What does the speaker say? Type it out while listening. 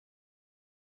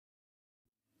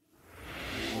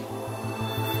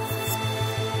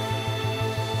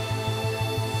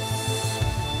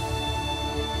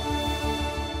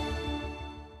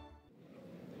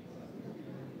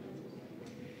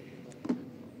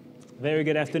Very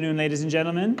good afternoon, ladies and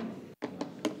gentlemen.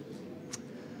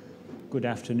 Good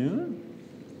afternoon.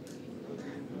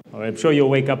 I'm sure you'll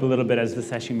wake up a little bit as the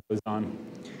session goes on.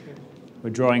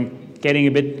 We're getting a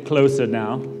bit closer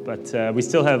now, but we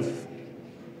still have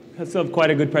quite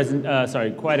a good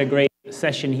quite a great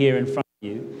session here in front of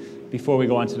you before we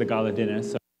go on to the gala dinner.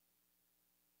 So,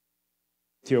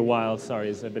 if you're wild, sorry,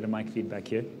 there's a bit of mic feedback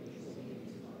here.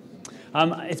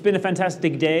 It's been a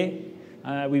fantastic day.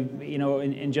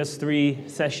 In just 3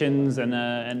 sessions and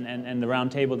the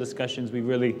roundtable discussions,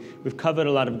 we've covered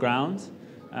a lot of ground.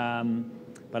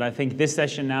 But I think this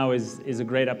session now is a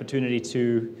great opportunity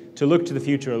to look to the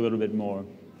future a little bit more.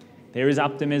 There is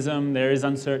optimism, there is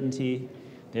uncertainty,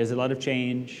 there's a lot of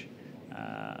change,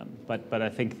 but I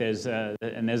think there's a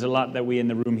lot that we in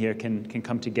the room here can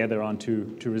come together on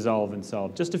to resolve and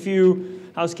solve. Just a few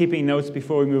housekeeping notes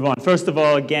before we move on. First of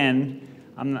all, again,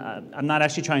 I'm not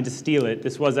actually trying to steal it.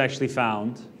 This was actually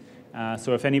found.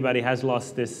 So if anybody has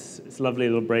lost this lovely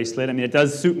little bracelet, I mean, it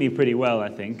does suit me pretty well, I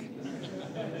think.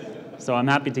 So I'm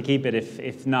happy to keep it.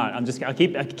 If not, I'm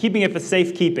keeping it for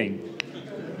safekeeping.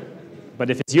 But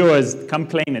if it's yours, come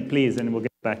claim it, please, and we'll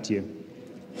get back to you.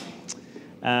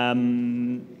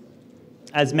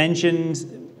 As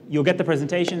mentioned, you'll get the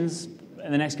presentations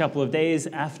in the next couple of days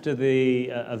after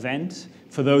the event.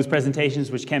 For those presentations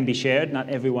which can be shared, not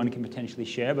everyone can potentially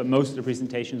share, but most of the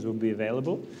presentations will be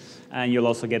available. And you'll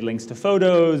also get links to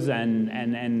photos and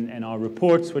our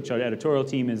reports, which our editorial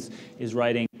team is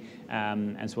writing.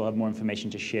 And so we'll have more information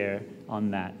to share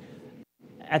on that.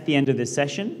 At the end of this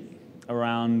session,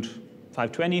 around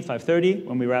 5:20, 5:30,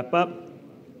 when we wrap up,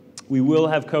 we will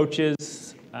have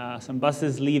coaches, some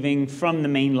buses leaving from the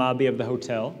main lobby of the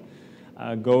hotel,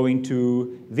 going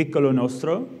to Vicolo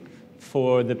Nostro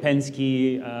for the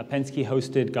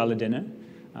Penske-hosted gala dinner.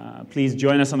 Please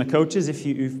join us on the coaches if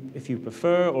you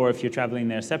prefer, or if you're traveling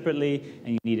there separately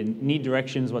and you need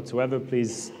directions whatsoever,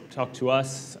 please talk to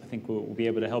us. I think we'll be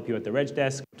able to help you at the reg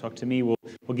desk. Talk to me. We'll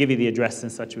give you the address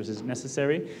and such as is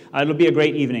necessary. It'll be a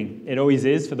great evening. It always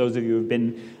is for those of you who've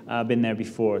been there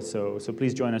before. So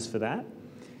please join us for that.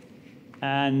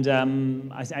 And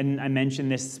I mentioned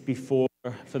this before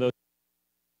for those.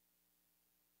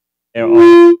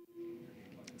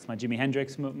 It's my Jimi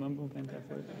Hendrix movement.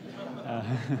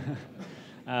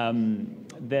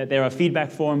 There are feedback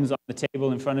forms on the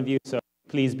table in front of you, so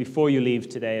please, before you leave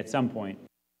today at some point,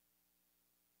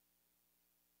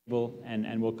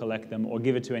 and we'll collect them or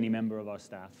give it to any member of our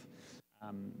staff.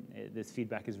 This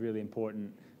feedback is really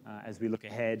important as we look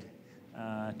ahead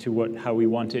to how we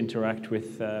want to interact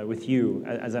with you.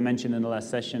 As I mentioned in the last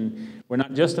session, we're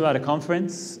not just about a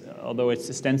conference, although it's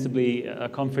ostensibly a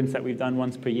conference that we've done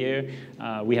once per year.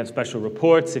 We have special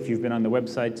reports. If you've been on the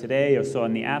website today or saw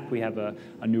on the app, we have a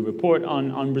new report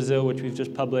on Brazil, which we've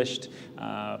just published.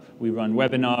 We run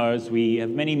webinars. We have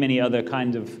many other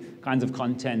kinds of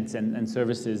content and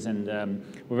services, and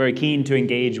we're very keen to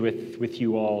engage with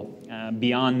you all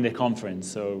beyond the conference.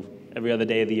 So every other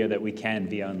day of the year that we can,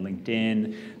 via on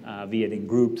LinkedIn, via in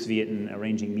groups, via in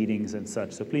arranging meetings and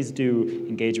such. So please do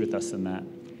engage with us in that.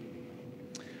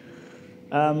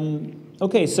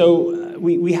 Okay, so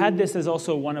we had this as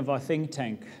also one of our think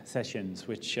tank sessions,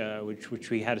 which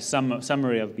we had a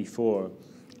summary of before,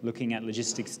 looking at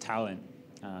logistics talent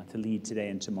to lead today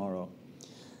and tomorrow.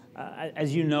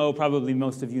 As you know, probably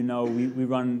most of you know, we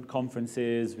run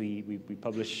conferences, we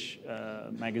publish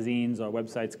magazines, our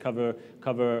websites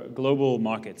cover global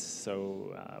markets,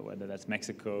 so whether that's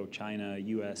Mexico, China,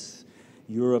 US,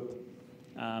 Europe.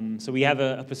 So we have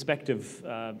a perspective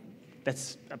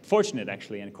that's fortunate,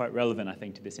 actually, and quite relevant, I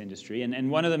think, to this industry.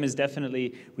 And one of them is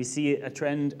definitely, we see a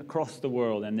trend across the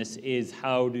world, and this is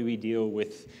how do we deal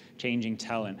with changing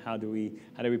talent? How do we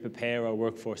prepare our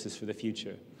workforces for the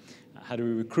future? How do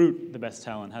we recruit the best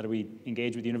talent? How do we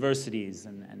engage with universities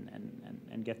and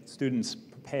get students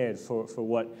prepared for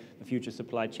what the future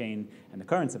supply chain and the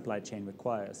current supply chain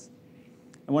requires?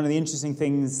 And one of the interesting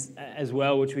things as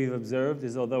well, which we've observed,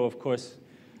 is although, of course,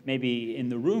 maybe in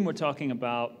the room we're talking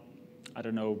about, I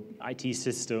don't know, IT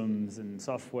systems and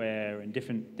software and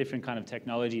different kind of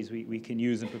technologies we can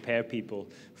use and prepare people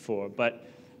for. But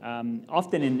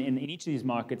often in each of these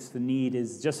markets, the need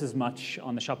is just as much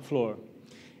on the shop floor.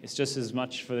 It's just as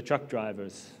much for the truck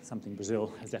drivers, something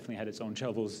Brazil has definitely had its own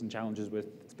troubles and challenges with,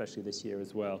 especially this year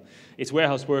as well. It's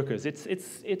warehouse workers.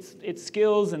 It's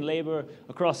skills and labor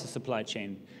across the supply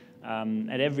chain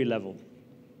at every level.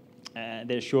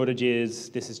 There's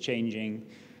shortages. This is changing.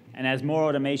 And as more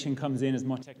automation comes in, as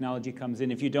more technology comes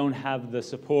in, if you don't have the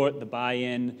support, the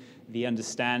buy-in, the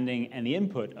understanding, and the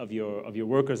input of your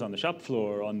workers on the shop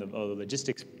floor, or the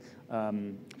logistics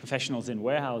professionals in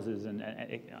warehouses and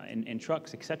in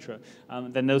trucks, etc.,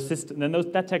 then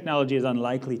that technology is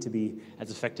unlikely to be as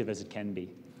effective as it can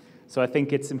be. So I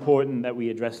think it's important that we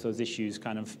address those issues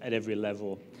kind of at every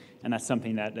level, and that's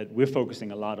something that we're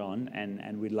focusing a lot on,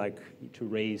 and we'd like to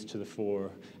raise to the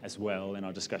fore as well in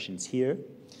our discussions here.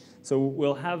 So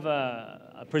we'll have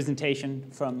a presentation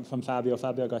from Fabio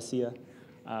Garcia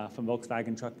from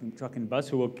Volkswagen Truck and Bus,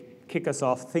 who will kick us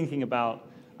off thinking about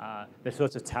the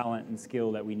sorts of talent and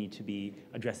skill that we need to be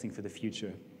addressing for the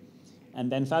future.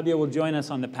 And then Fabio will join us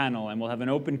on the panel, and we'll have an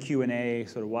open Q&A,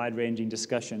 sort of wide-ranging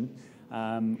discussion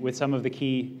with some of the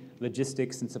key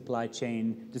logistics and supply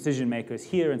chain decision makers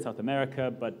here in South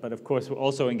America, but of course we're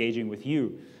also engaging with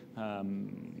you,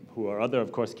 who are other,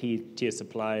 of course, key tier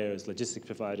suppliers, logistics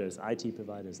providers, IT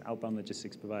providers, outbound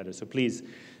logistics providers. So please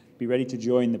be ready to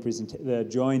join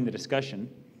the discussion.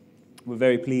 We're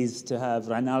very pleased to have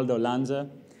Reinaldo Lanza,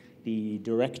 the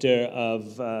Director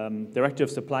of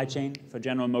Supply Chain for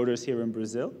General Motors here in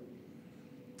Brazil.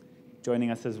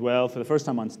 Joining us as well for the first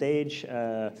time on stage,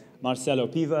 Marcelo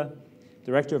Piva,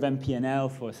 Director of MP&L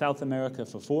for South America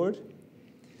for Ford.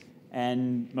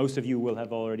 And most of you will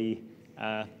have already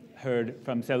heard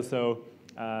from Celso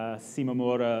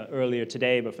Simomora earlier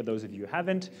today, but for those of you who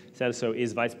haven't, Celso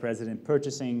is Vice President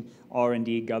Purchasing,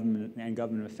 R&D, Government and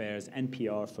Government Affairs, and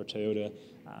PR for Toyota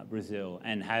Brazil,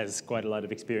 and has quite a lot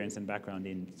of experience and background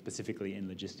specifically in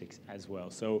logistics as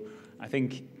well. So I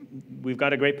think we've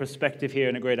got a great perspective here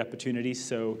and a great opportunity,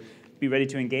 so be ready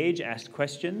to engage, ask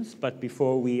questions, but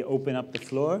before we open up the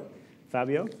floor,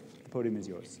 Fabio, the podium is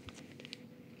yours.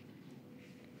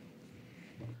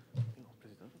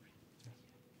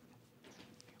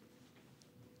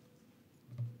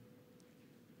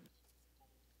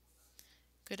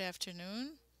 Good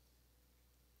afternoon,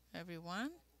 everyone.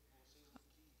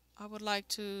 I would like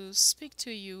to speak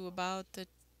to you about the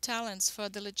talents for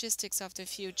the logistics of the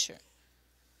future.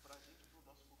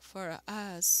 For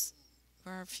us, for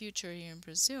our future here in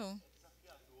Brazil,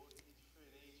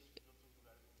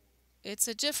 it's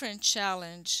a different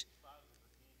challenge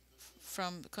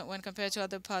when compared to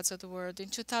other parts of the world. In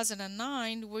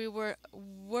 2009, we were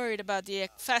worried about the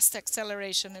fast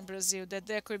acceleration in Brazil, that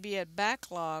there could be a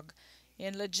backlog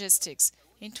in logistics.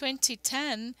 In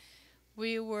 2010,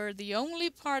 we were the only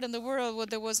part in the world where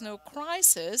there was no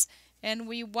crisis, and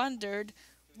we wondered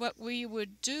what we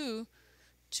would do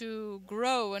to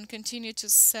grow and continue to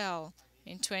sell.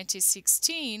 In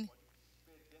 2016,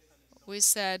 we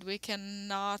said we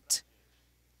cannot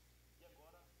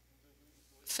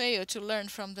fail to learn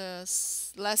from the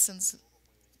lessons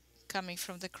coming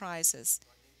from the crisis.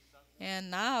 And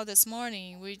now, this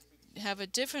morning, we have a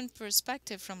different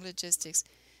perspective from logistics.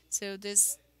 So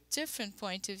this different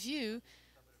point of view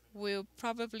will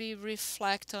probably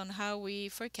reflect on how we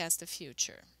forecast the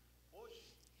future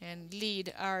and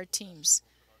lead our teams.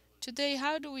 Today,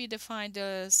 how do we define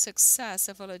the success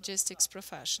of a logistics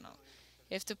professional?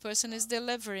 If the person is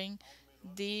delivering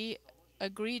the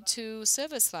agreed to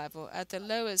service level at the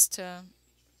lowest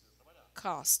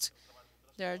cost.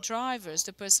 There are drivers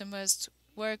the person must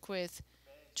work with: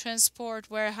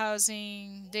 transport,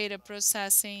 warehousing, data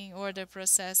processing, order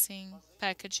processing,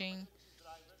 packaging.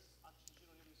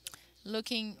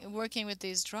 Working with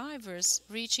these drivers,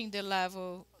 reaching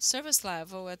the service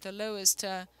level at the lowest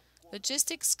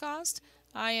logistics cost,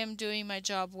 I am doing my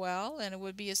job well, and it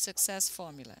would be a success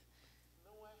formula.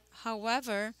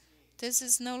 However, this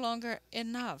is no longer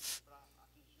enough.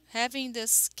 Having the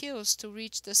skills to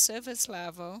reach the service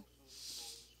level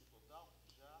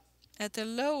at the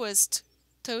lowest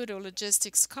total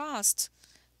logistics cost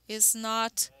is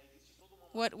not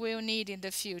what we'll need in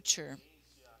the future.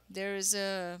 There is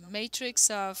a matrix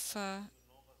of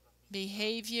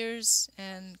behaviors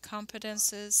and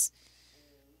competences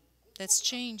that's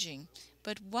changing.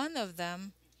 But one of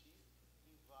them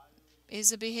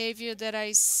is a behavior that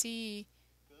I see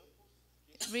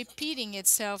repeating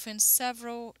itself in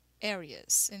several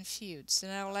areas and fields,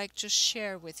 and I would like to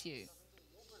share with you.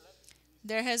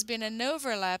 There has been an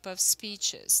overlap of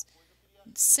speeches.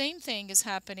 Same thing is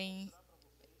happening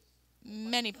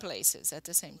many places at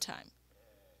the same time.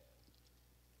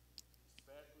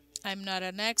 I'm not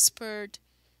an expert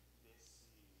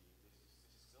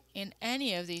in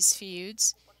any of these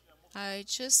fields. I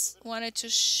just wanted to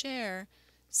share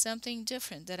something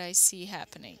different that I see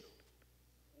happening.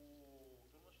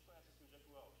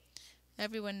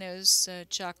 Everyone knows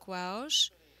Jack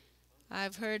Welch.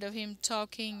 I've heard of him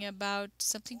talking about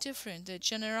something different, the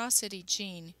generosity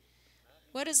gene.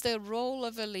 What is the role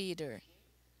of a leader?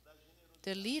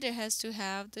 The leader has to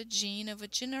have the gene of a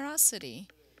generosity.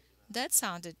 That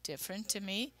sounded different to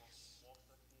me.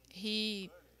 He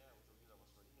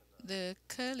the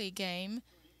curly game,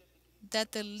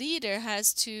 that the leader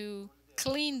has to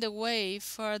clean the way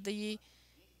for the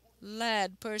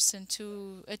led person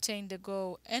to attain the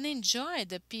goal and enjoy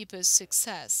the people's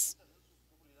success.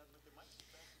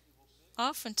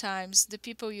 Oftentimes, the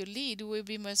people you lead will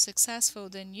be more successful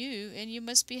than you, and you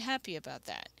must be happy about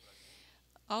that.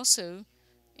 Also,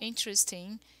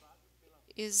 interesting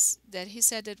is that he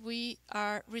said that we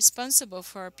are responsible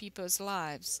for our people's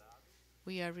lives.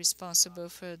 We are responsible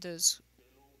for those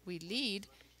we lead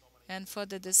and for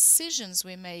the decisions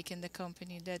we make in the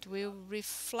company that will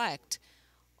reflect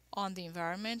on the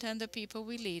environment and the people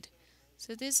we lead.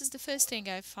 So, this is the first thing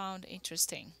I found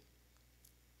interesting.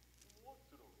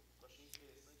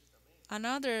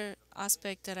 Another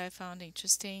aspect that I found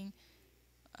interesting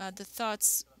are the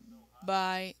thoughts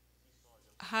by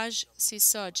Raj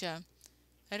Sisodia.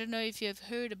 I don't know if you have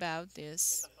heard about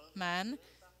this man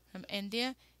from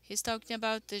India. He's talking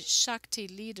about the Shakti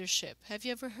leadership. Have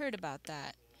you ever heard about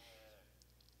that?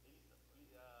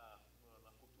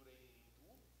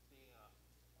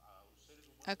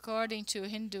 According to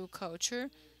Hindu culture,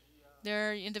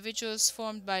 there are individuals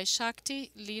formed by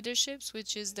Shakti leaderships,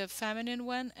 which is the feminine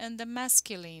one, and the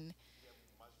masculine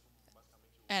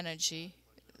energy,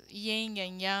 yin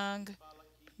and yang,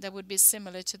 that would be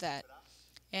similar to that.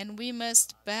 And we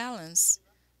must balance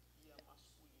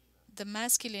the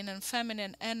masculine and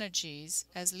feminine energies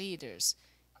as leaders.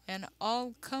 And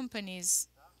all companies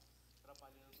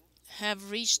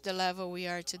have reached the level we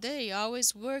are today,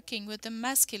 always working with the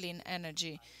masculine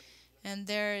energy. And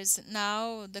there is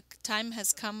now the time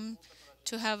has come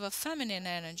to have a feminine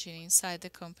energy inside the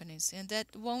companies. And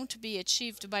that won't be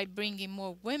achieved by bringing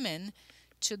more women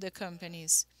to the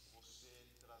companies,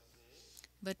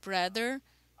 but rather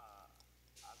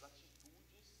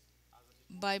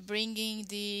by bringing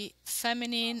the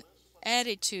feminine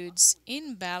attitudes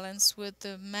in balance with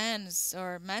the men's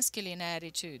or masculine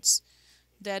attitudes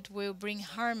that will bring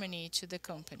harmony to the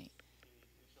company.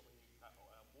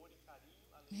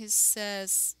 He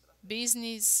says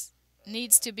business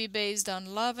needs to be based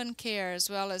on love and care as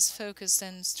well as focus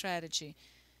and strategy.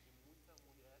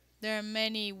 There are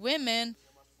many women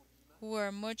who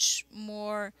are much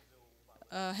more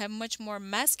have much more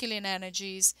masculine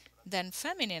energies than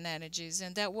feminine energies,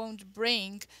 and that won't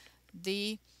bring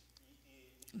the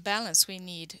balance we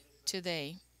need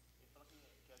today.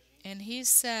 And he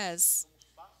says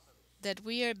that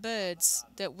we are birds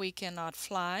that we cannot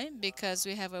fly because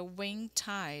we have a wing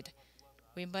tied.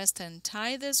 We must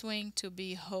untie this wing to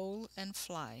be whole and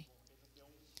fly.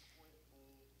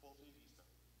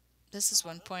 This is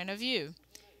one point of view.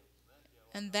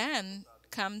 And then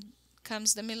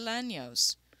comes the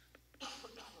millennials.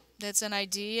 That's an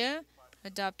idea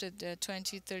adopted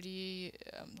 20, 30,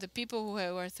 the people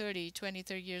who are 30, 20,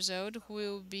 30 years old who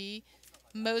will be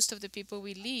most of the people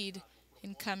we lead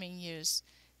in coming years.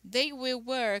 They will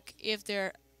work if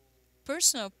their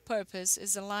personal purpose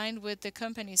is aligned with the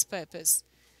company's purpose.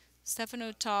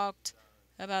 Stefano talked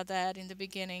about that in the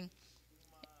beginning.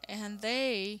 And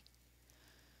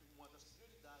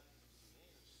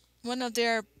one of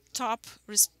their top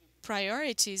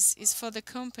priorities is for the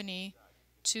company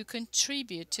to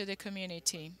contribute to the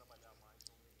community.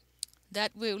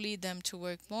 That will lead them to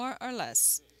work more or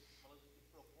less.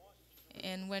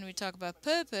 And when we talk about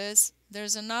purpose,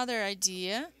 there's another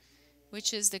idea,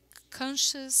 which is the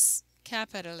conscious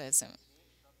capitalism,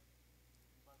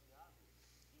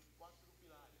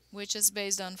 which is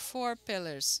based on four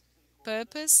pillars: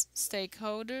 purpose,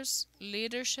 stakeholders,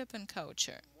 leadership, and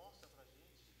culture,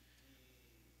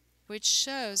 which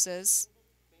shows us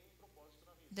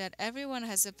that everyone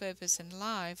has a purpose in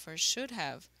life or should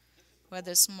have,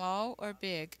 whether small or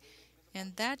big,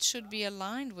 and that should be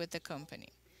aligned with the company.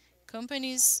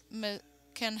 Companies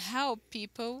can help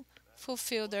people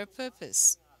fulfill their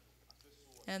purpose.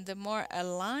 And the more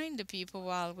aligned the people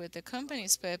are with the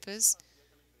company's purpose,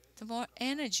 the more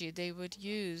energy they would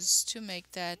use to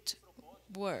make that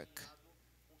work.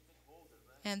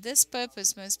 And this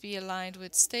purpose must be aligned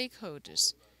with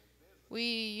stakeholders. We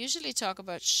usually talk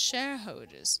about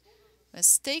shareholders, but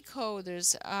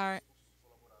stakeholders are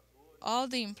all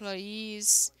the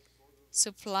employees,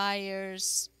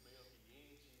 suppliers,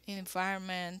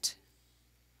 environment,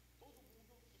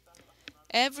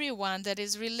 everyone that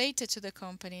is related to the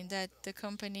company that the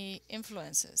company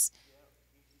influences.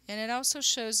 And it also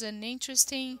shows an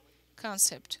interesting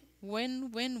concept: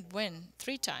 win, win, win,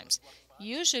 three times.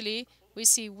 Usually we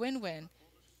see win win.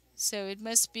 So it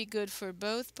must be good for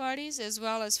both parties as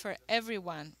well as for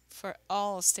everyone, for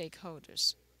all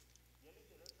stakeholders.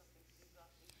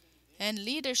 And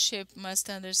leadership must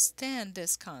understand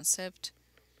this concept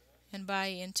and buy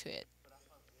into it.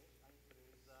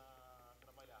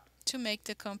 to make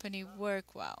the company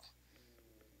work well.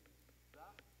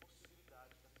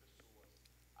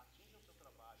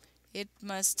 It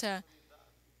must,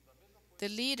 the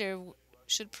leader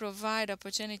should provide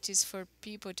opportunities for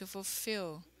people to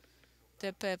fulfill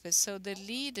their purpose. So the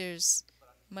leaders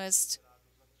must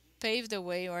pave the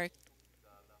way or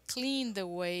clean the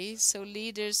way so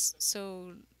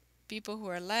people who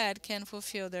are led can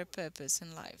fulfill their purpose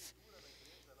in life.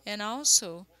 And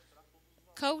also,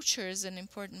 culture is an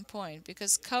important point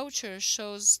because culture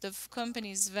shows the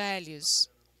company's values.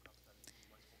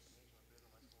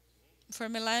 For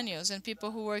millennials and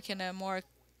people who work in a more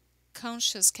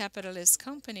conscious capitalist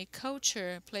company,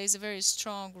 culture plays a very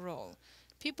strong role.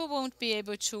 People won't be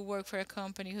able to work for a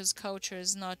company whose culture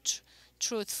is not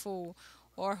truthful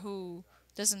or who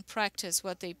doesn't practice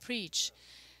what they preach.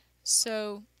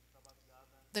 So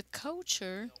the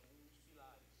culture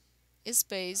is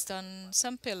based on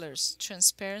some pillars: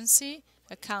 transparency,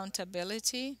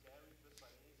 accountability,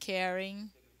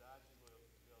 caring,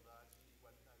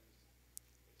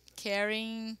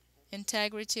 caring,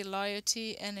 integrity,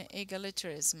 loyalty, and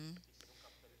egalitarianism.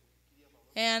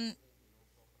 And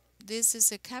this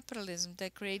is a capitalism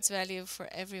that creates value for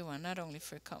everyone, not only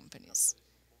for companies.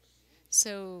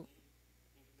 So,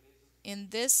 in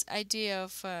this idea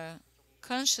of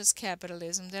conscious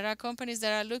capitalism, there are companies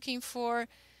that are looking for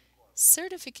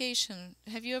certification.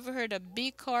 Have you ever heard of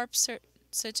B Corp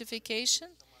certification?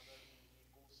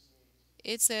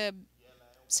 It's a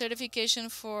certification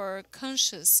for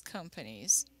conscious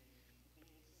companies.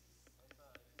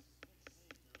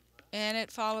 And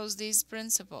it follows these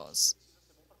principles.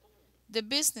 The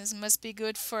business must be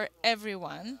good for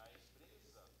everyone.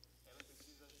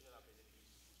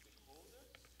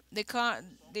 The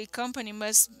company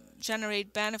must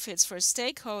generate benefits for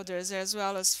stakeholders as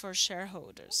well as for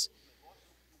shareholders.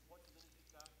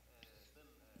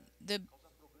 The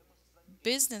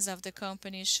business of the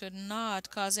company should not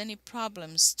cause any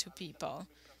problems to people.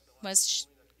 Must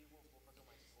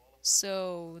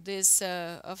So this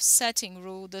offsetting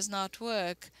rule does not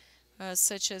work,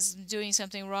 such as doing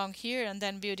something wrong here and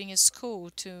then building a school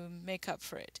to make up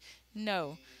for it.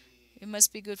 No, it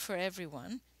must be good for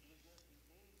everyone.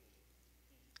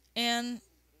 And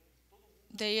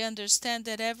they understand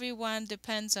that everyone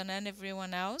depends on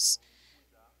everyone else,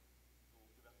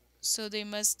 so they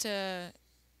must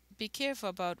be careful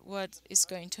about what is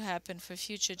going to happen for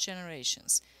future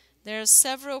generations. There are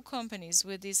several companies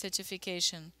with this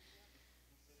certification.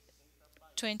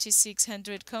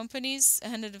 2,600 companies,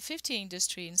 150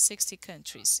 industry in 60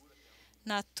 countries.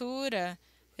 Natura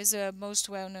is a most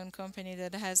well-known company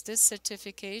that has this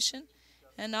certification,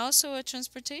 and also a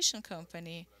transportation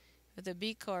company with a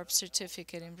B Corp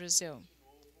certificate in Brazil.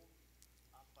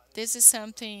 This is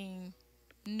something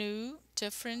new,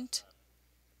 different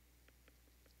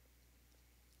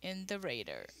in the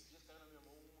radar.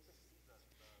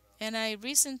 And I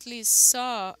recently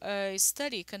saw a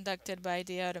study conducted by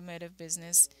the automotive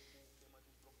business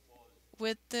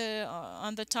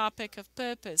on the topic of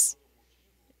purpose.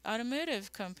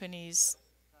 Automotive companies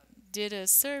did a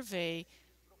survey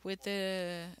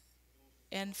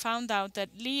and found out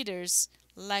that leaders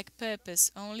lack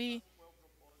purpose. Only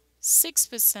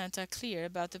 6% are clear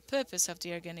about the purpose of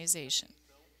the organization.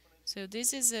 So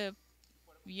this is a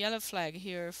yellow flag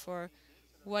here for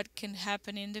what can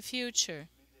happen in the future.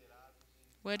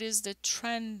 What is the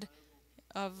trend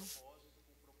of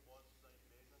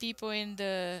people in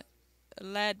the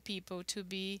led people to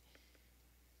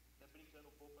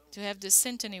have the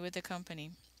synchrony with the company?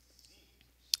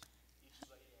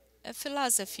 A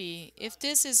philosophy. If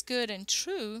this is good and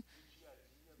true,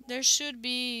 there should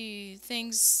be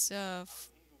things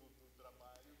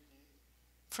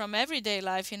from everyday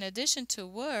life in addition to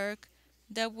work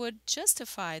that would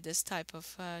justify this type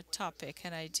of topic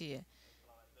and idea.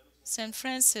 St.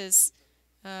 Francis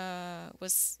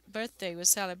birthday was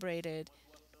celebrated.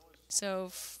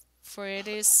 So for it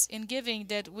is in giving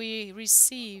that we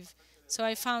receive. So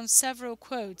I found several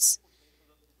quotes.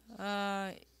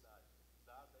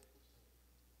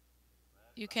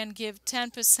 You can give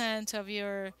 10% of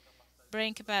your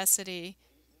brain capacity.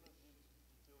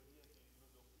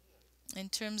 In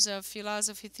terms of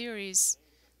philosophy theories,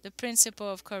 the principle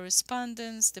of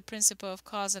correspondence, the principle of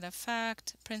cause and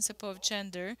effect, principle of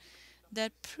gender,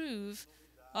 that prove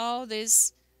all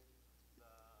these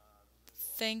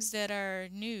things that are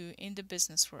new in the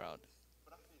business world.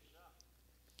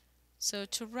 So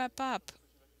to wrap up,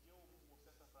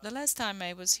 the last time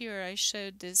I was here, I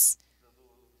showed this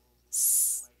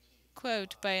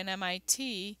quote by an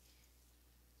MIT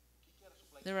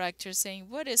director saying,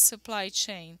 "What is supply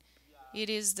chain? It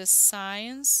is the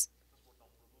science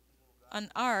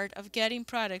an art of getting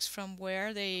products from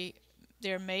where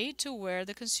they're made to where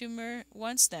the consumer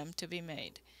wants them to be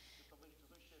made.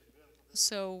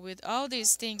 So with all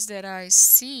these things that I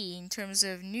see in terms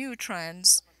of new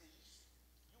trends,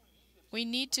 we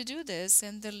need to do this,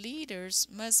 and the leaders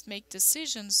must make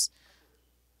decisions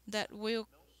that will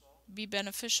be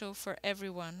beneficial for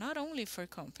everyone, not only for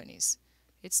companies.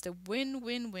 It's the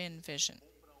win-win-win vision.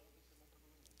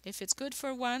 If it's good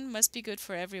for one, must be good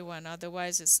for everyone,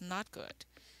 otherwise it's not good.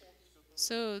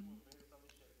 So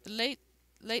late,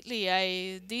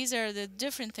 lately, these are the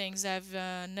different things I've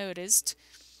noticed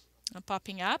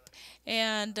popping up,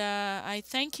 and I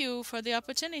thank you for the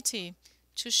opportunity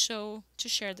to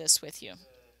share this with you.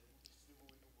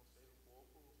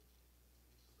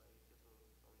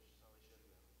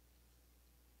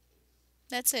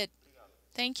 That's it.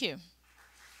 Thank you.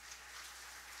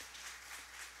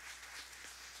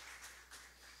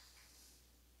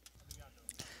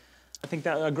 I think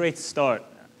that a great start.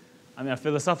 I mean, a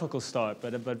philosophical start,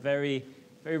 but very,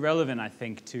 very relevant, I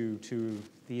think, to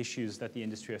the issues that the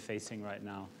industry are facing right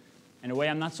now. In a way,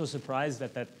 I'm not so surprised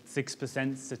at that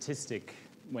 6% statistic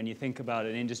when you think about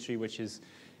an industry which is,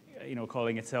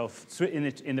 calling itself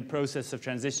in the process of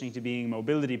transitioning to being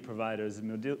mobility providers, a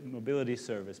mobility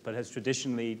service, but has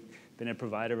traditionally been a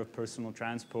provider of personal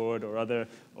transport or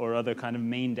other kind of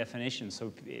main definitions.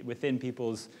 So within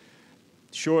people's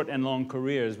short and long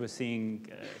careers, we're seeing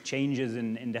changes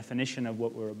in definition of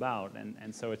what we're about.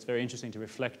 And so it's very interesting to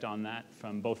reflect on that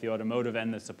from both the automotive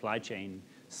and the supply chain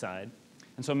side.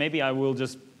 And so maybe I will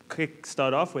just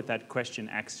start off with that question,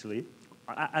 actually,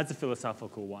 as a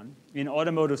philosophical one. In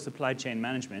automotive supply chain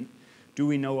management, do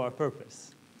we know our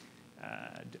purpose?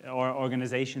 Are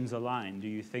organizations aligned? Do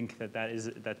you think that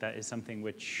is something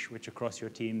which across your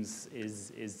teams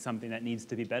is something that needs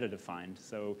to be better defined?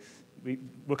 So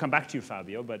we'll come back to you,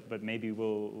 Fabio, but maybe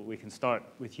we can start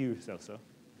with you, Celso,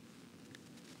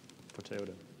 for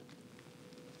Toyota.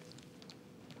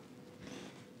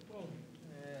 Well,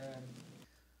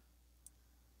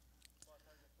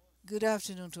 good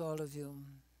afternoon to all of you.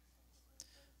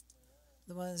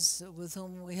 The ones with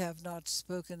whom we have not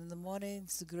spoken in the morning,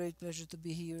 it's a great pleasure to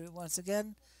be here once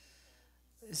again,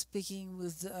 speaking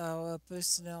with our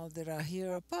personnel that are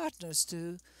here, our partners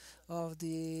too, of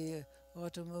the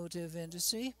automotive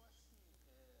industry.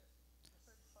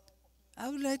 I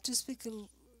would like to speak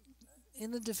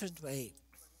in a different way.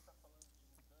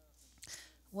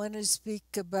 When we speak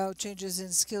about changes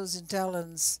in skills and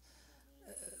talents,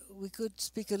 we could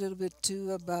speak a little bit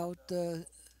too about the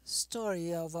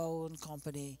story of our own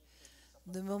company,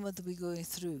 the moment that we're going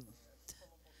through.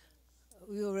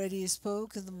 We already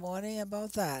spoke in the morning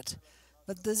about that,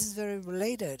 but this is very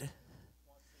related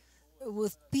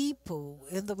with people,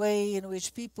 in the way in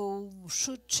which people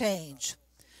should change,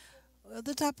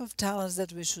 the type of talents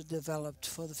that we should develop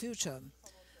for the future.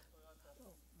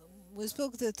 We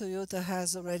spoke that Toyota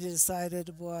has already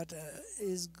decided what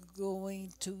is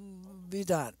going to be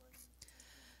done.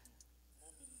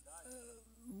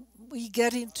 We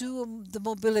get into the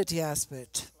mobility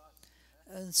aspect.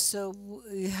 And so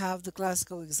we have the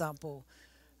classical example.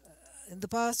 In the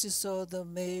past, you saw the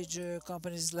major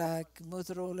companies like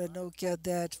Motorola and Nokia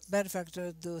that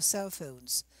manufactured those cell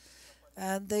phones,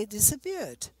 and they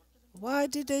disappeared. Why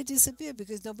did they disappear?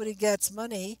 Because nobody gets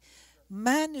money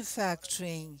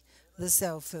manufacturing the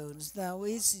cell phones. Now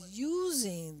it's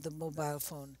using the mobile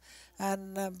phone.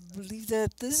 And I believe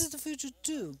that this is the future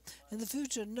too. In the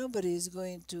future, nobody is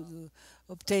going to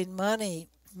obtain money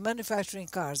manufacturing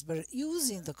cars, but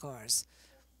using the cars.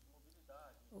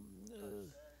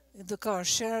 The car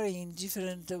sharing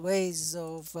different ways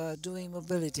of doing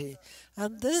mobility.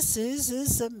 And this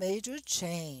a major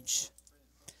change.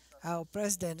 Our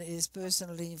president is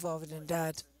personally involved in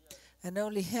that, and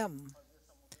only him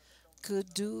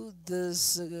could do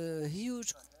this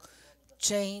huge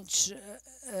change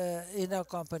in our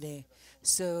company.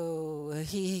 So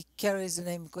he carries the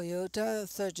name Toyota,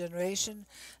 third generation,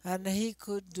 and he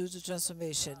could do the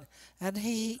transformation. And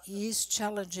he is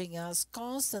challenging us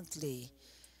constantly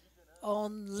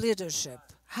on leadership,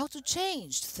 how to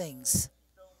change things.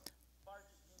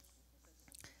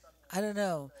 I don't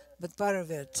know, but part of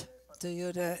it,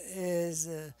 Toyota is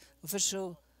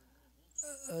official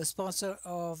sponsor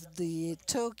of the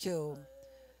Tokyo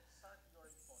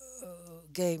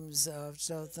Games of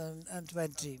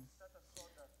 2020.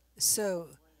 So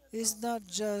it's not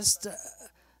just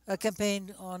a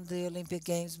campaign on the Olympic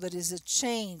Games, but it's a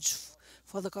change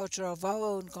for the culture of our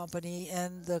own company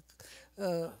and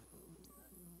the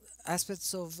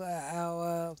aspects of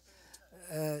our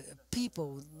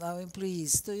people, our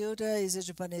employees. Toyota is a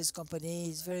Japanese company.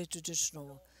 It's very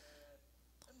traditional.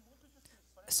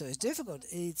 So it's difficult.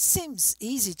 It seems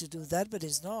easy to do that, but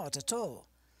it's not at all.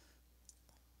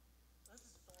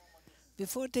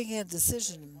 Before taking a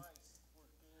decision,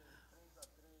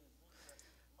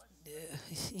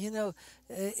 you know,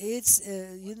 it's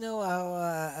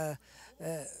our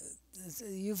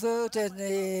you vote and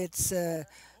it's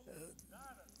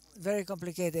very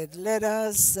complicated. Let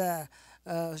us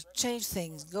change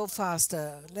things, go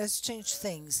faster. Let's change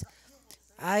things.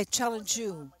 I challenge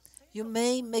you. You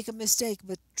may make a mistake,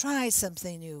 but try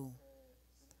something new.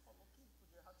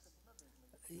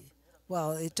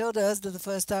 Well, it told us that the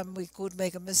first time we could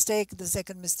make a mistake, the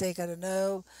second mistake, I don't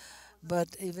know, but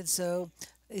even so,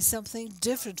 it's something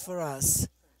different for us.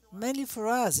 Mainly for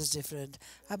us, it's different.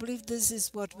 I believe this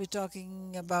is what we're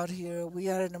talking about here. We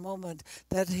are in a moment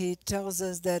that he tells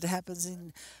us that happens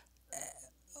in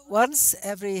once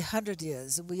every 100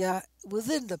 years. We are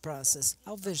within the process,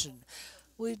 our vision.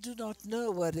 We do not know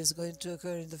what is going to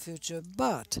occur in the future,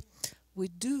 but we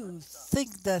do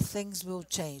think that things will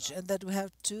change and that we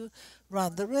have to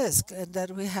run the risk and that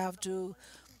we have to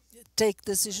take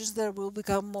decisions that will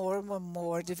become more and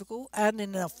more difficult and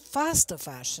in a faster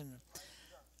fashion.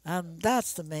 And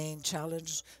that's the main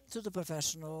challenge to the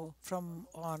professional from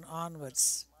on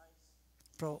onwards,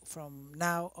 from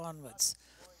now onwards.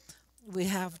 We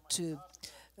have to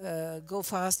go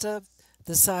faster,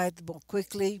 decide more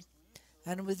quickly,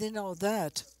 and within all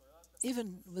that,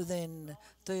 even within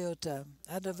Toyota,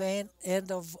 at the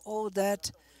end of all that,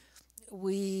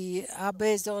 we are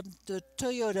based on the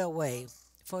Toyota way.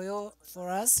 For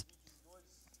us,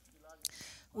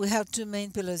 we have two main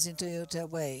pillars in Toyota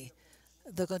way: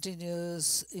 the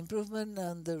continuous improvement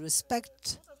and the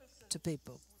respect to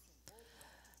people.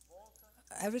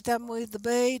 Every time we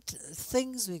debate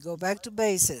things, we go back to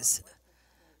basis,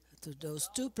 to those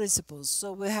two principles.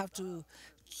 So we have to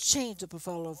change the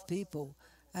profile of people,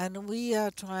 and we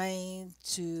are trying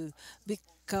to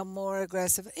become more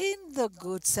aggressive in the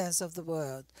good sense of the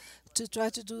word, to try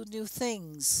to do new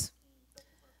things.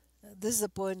 This is a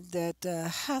point that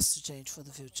has to change for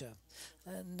the future.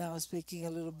 And now speaking a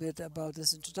little bit about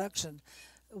this introduction,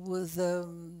 with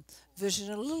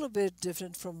vision a little bit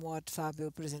different from what Fabio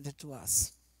presented to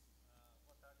us.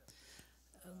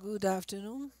 Good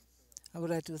afternoon. I would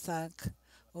like to thank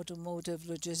Automotive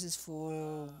Logistics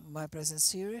for my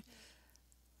presence here.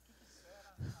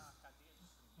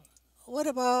 What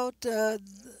about the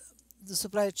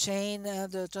supply chain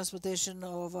and the transportation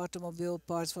of automobile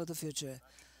parts for the future?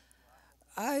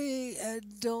 I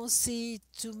don't see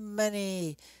too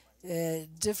many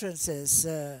differences.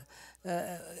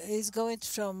 It's going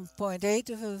from point A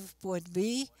to point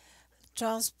B,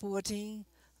 transporting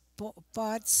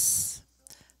parts.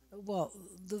 Well,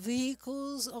 the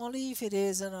vehicles only if it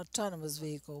is an autonomous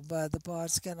vehicle, but the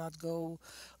parts cannot go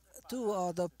to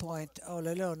other point all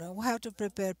alone. And we have to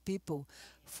prepare people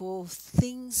for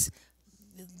things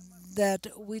that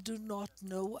we do not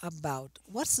know about.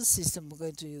 What's the system we're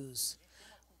going to use?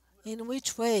 In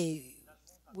which way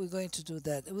we're going to do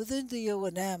that? Within the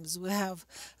O&Ms, we have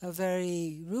a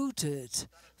very rooted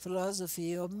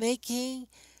philosophy of making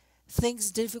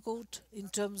things difficult in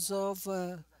terms of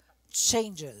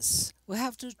changes. We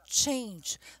have to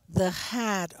change the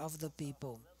head of the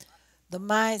people, the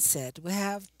mindset. We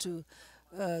have to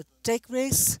take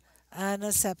risks and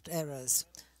accept errors.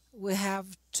 We have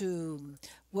to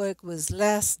work with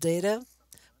less data.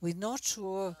 We're not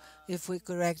sure if we're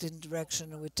correct in the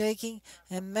direction we're taking,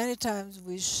 and many times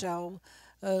we shall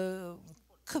uh,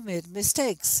 commit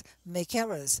mistakes, make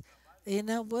errors. In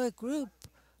our work group,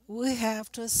 we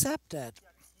have to accept that,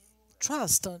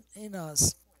 in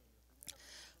us.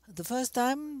 The first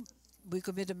time we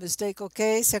commit a mistake,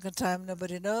 okay. Second time,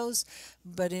 nobody knows.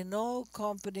 But in all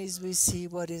companies, we see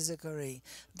what is occurring.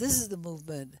 This is the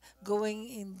movement going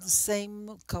in the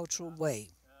same cultural way.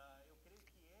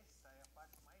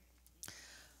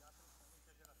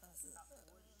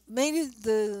 Mainly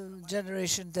the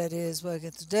generation that is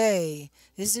working today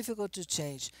is difficult to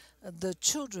change. The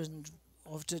children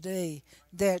of today,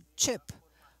 their chip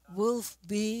will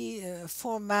be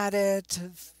formatted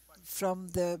from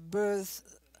their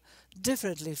birth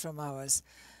differently from ours.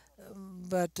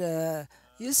 But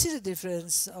you see the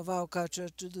difference of our culture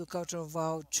to the culture of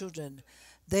our children.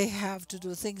 They have to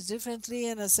do things differently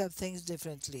and accept things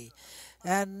differently.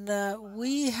 And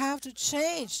we have to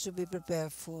change to be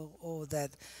prepared for all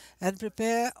that and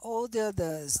prepare all the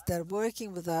others that are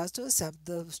working with us to accept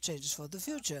those changes for the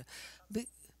future. Be-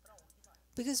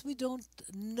 because we don't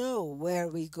know where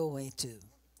we're going to.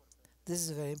 This is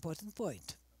a very important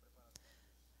point,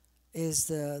 is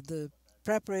the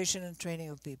preparation and training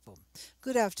of people.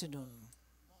 Good afternoon.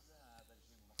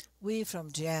 We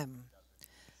from GM,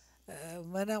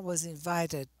 when I was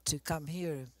invited to come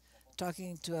here,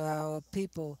 talking to our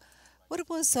people, what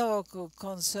was our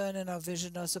concern and our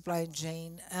vision of supply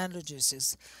chain and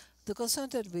logistics? The concern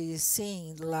that we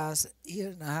seeing the last year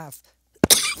and a half,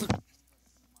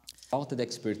 falta de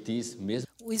expertise mesmo.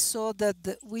 we saw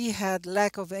that we had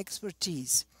lack of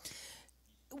expertise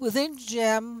within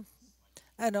GEM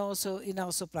and also in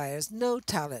our suppliers, no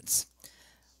talents.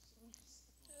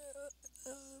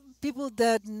 People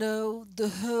that know the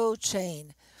whole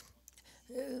chain,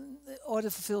 order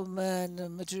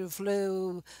fulfillment, material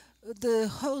flow, the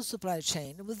whole supply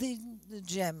chain within the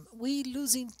GEM. We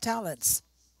losing talents.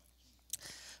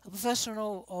 A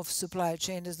professional of supply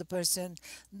chain is the person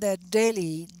that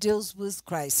daily deals with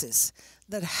crisis,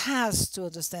 that has to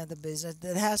understand the business,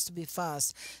 that has to be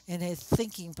fast in his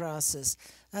thinking process.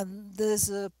 And there's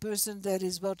a person that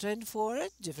is well trained for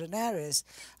different areas.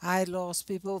 I lost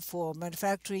people for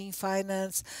manufacturing,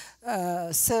 finance,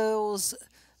 sales,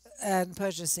 and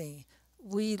purchasing.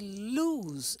 We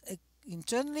lose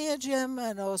internally at GM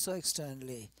and also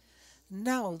externally.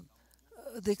 Now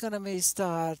the economy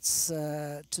starts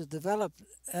to develop,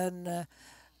 and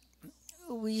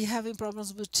we having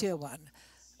problems with tier one.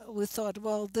 We thought,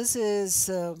 well, this is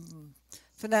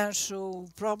financial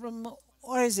problem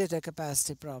or is it a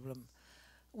capacity problem?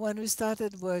 When we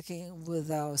started working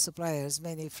with our suppliers,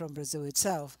 mainly from Brazil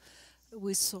itself,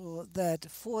 we saw that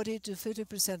 40 to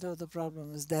 50% of the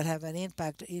problems that have an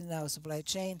impact in our supply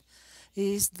chain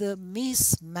is the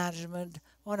mismanagement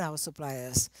on our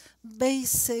suppliers.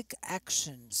 Basic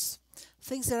actions,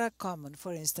 things that are common.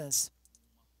 For instance,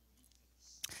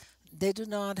 they do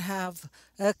not have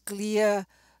a clear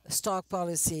stock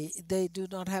policy. They do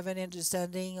not have any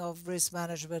understanding of risk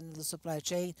management in the supply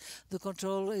chain. The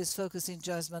control is focusing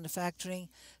just manufacturing.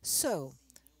 So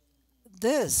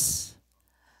this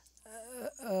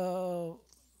uh,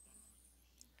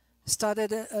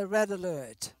 started a red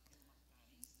alert.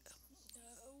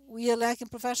 We are lacking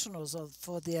professionals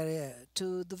for the area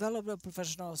to develop a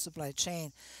professional supply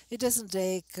chain. It doesn't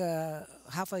take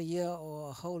half a year or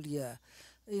a whole year.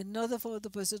 In order for the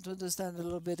person to understand a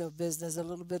little bit of business, a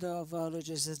little bit of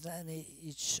logistics and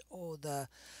each other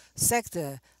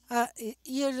sector, a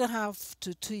year and a half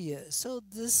to 2 years. So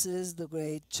this is the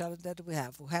great challenge that we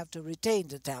have. We have to retain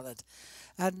the talent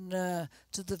and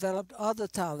to develop other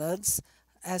talents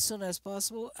as soon as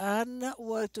possible and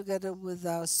work together with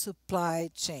our supply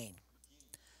chain.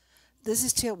 This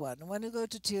is tier one. When you go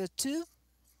to tier two,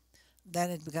 then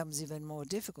it becomes even more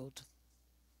difficult.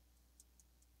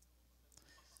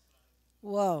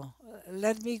 Well,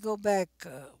 let me go back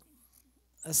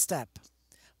a step.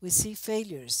 We see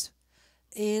failures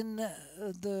in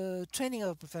the training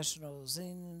of professionals,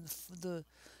 in the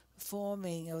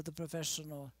forming of the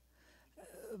professional,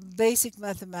 basic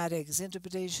mathematics,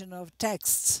 interpretation of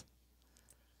texts.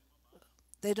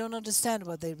 They don't understand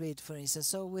what they read, for instance.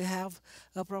 So we have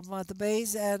a problem at the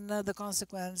base, and the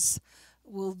consequence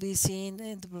will be seen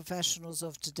in the professionals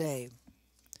of today.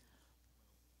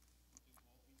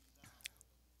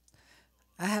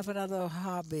 I have another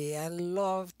hobby. I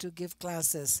love to give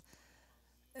classes.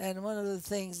 And one of the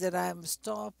things that I'm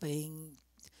stopping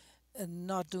and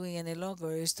not doing any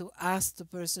longer is to ask the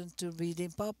person to read in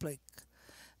public,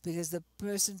 because the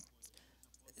person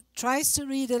tries to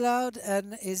read aloud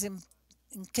and is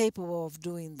incapable of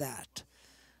doing that.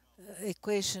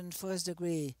 Equation first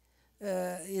degree,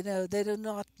 they do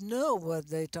not know what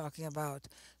they're talking about.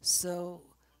 So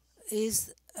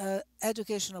is an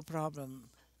educational problem,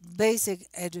 basic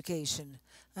education.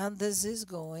 And this is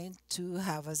going to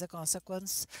have as a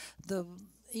consequence the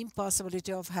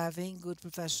impossibility of having good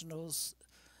professionals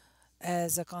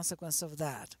as a consequence of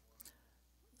that.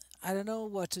 I don't know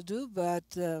what to do, but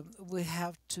we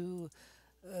have to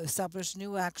establish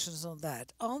new actions on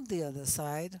that. On the other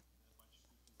side,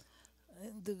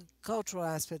 in the cultural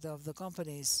aspect of the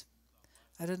companies,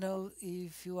 I don't know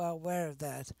if you are aware of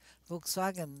that.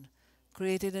 Volkswagen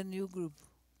created a new group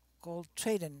called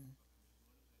Traden,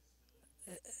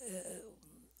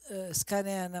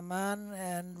 Scania and Aman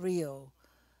and Rio.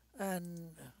 And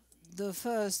the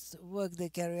first work they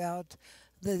carry out,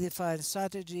 they define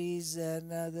strategies and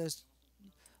the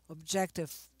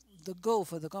objective, the goal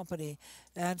for the company,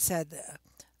 and said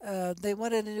they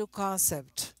wanted a new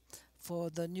concept for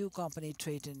the new company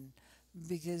Traden,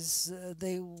 because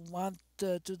they want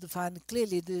to define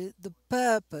clearly the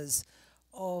purpose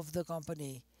of the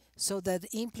company so that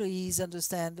employees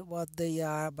understand what they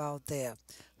are about there.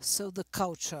 So the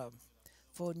culture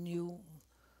for new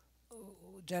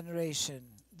generation,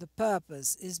 the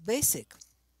purpose is basic.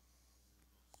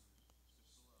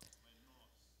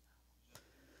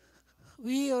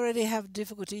 We already have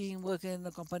difficulty in working in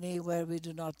a company where we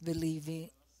do not believe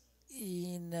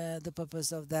in the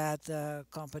purpose of that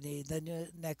company. The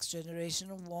next generation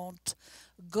won't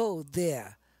go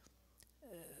there.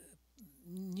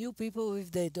 New people,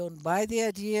 if they don't buy the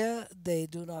idea, they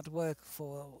do not work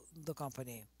for the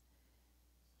company.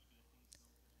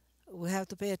 We have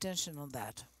to pay attention on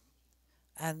that.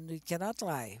 And we cannot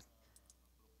lie.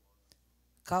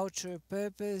 Culture,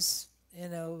 purpose,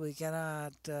 we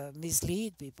cannot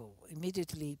mislead people.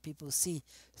 Immediately, people see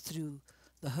through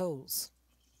the holes.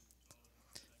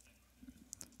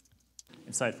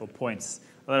 Insightful points.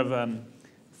 A lot of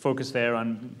focus there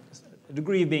on a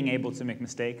degree of being able to make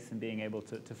mistakes and being able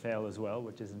to fail as well,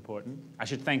 which is important. I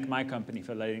should thank my company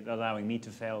for allowing me to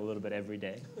fail a little bit every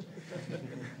day.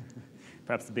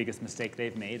 Perhaps the biggest mistake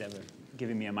they've made ever,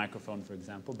 giving me a microphone, for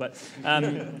example. But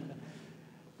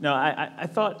no, I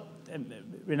thought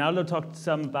Ronaldo talked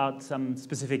some about some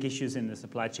specific issues in the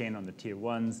supply chain on the tier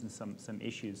ones and some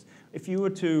issues. If you were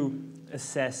to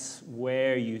assess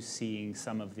where you're seeing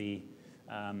some of the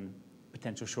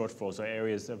potential shortfalls or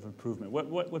areas of improvement,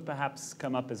 what would perhaps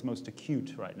come up as most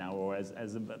acute right now, or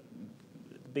as the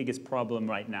biggest problem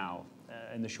right now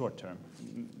in the short term?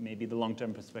 Maybe the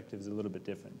long-term perspective is a little bit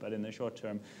different, but in the short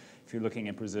term, if you're looking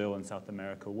at Brazil and South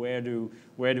America, where do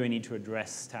we need to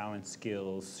address talent,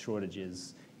 skills,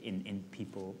 shortages in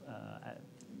people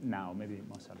now? Maybe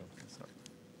Marcelo can start.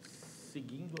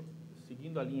 Seguindo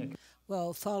a linha que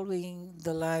Well, following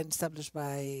the line established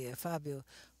by Fabio,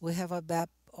 we have a gap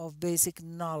of basic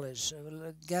knowledge,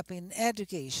 a gap in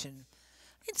education.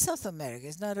 In South America,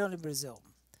 it's not only Brazil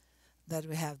that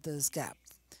we have this gap.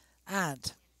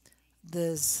 And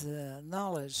this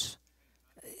knowledge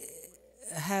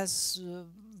has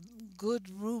good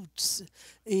roots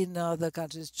in other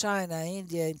countries, China,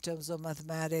 India, in terms of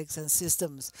mathematics and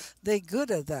systems. They're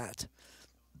good at that.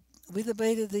 We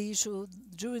debated the issue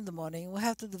during the morning. We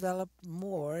have to develop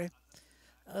more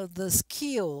the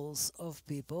skills of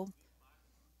people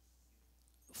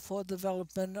for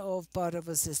development of part of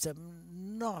a system,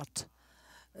 not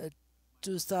uh,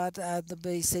 to start at the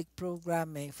basic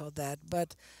programming for that,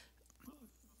 but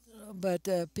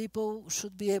people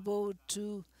should be able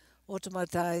to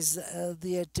automatize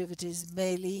the activities,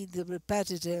 mainly the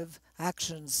repetitive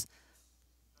actions,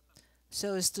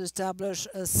 so as to establish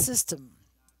a system.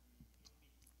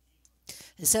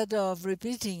 Instead of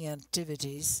repeating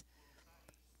activities,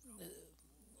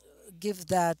 give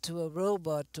that to a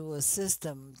robot, to a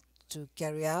system to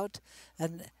carry out,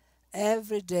 and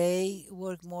every day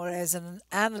work more as an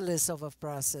analyst of a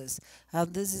process.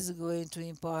 And this is going to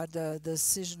impart the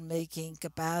decision-making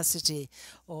capacity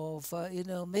of,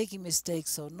 making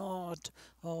mistakes or not,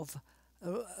 of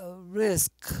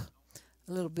risk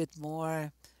a little bit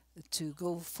more to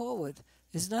go forward.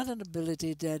 It's not an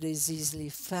ability that is easily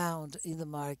found in the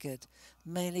market,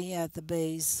 mainly at the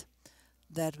base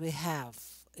that we have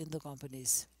in the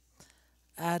companies.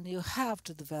 And you have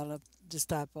to develop this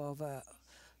type of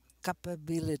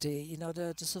capability in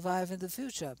order to survive in the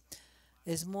future.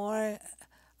 It's more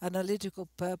analytical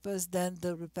purpose than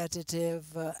the repetitive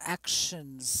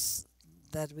actions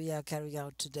that we are carrying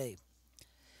out today.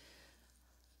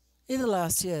 In the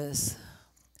last years,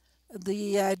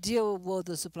 the idea of what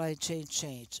the supply chain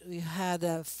changed. We had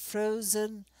a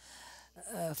frozen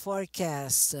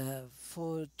forecast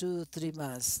for 2 3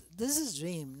 months. This is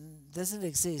dream, doesn't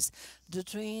exist. The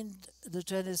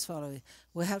trend is following.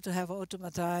 We have to have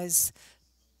automatized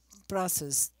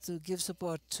process to give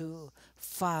support to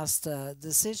fast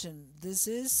decision. This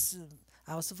is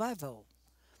our survival.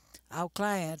 Our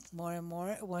client more and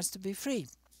more wants to be free.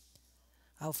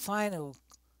 Our final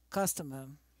customer.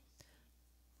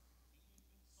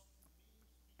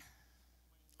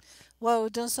 Well, we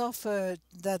don't suffer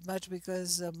that much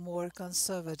because a more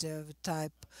conservative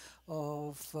type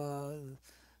of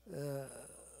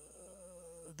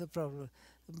the problem.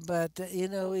 But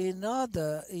in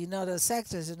other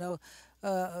sectors,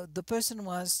 the person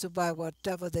wants to buy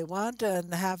whatever they want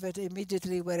and have it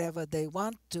immediately wherever they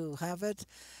want to have it.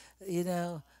 You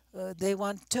know, they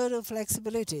want total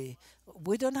flexibility.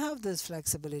 We don't have this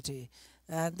flexibility,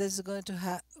 and this is going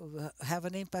to have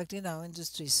an impact in our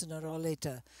industry sooner or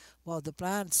later. Well, the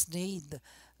plants need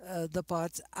the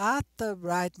parts at the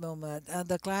right moment, and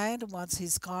the client wants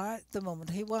his car the moment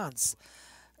he wants,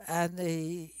 and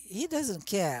he doesn't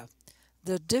care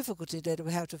the difficulty that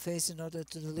we have to face in order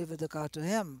to deliver the car to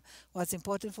him. What's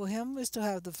important for him is to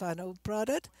have the final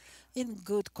product in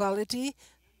good quality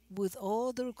with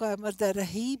all the requirements that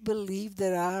he believes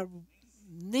that are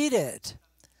needed.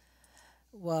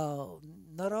 Well,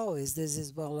 not always this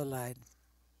is well aligned.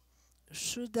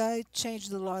 Should I change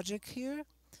the logic here?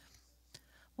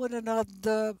 One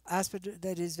another aspect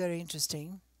that is very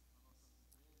interesting,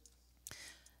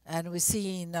 and we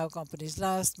see in our companies.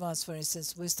 Last month, for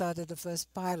instance, we started the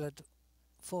first pilot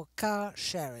for car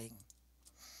sharing.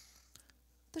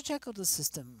 The check of the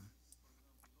system.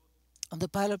 On the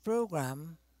pilot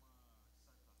program,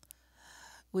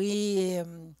 we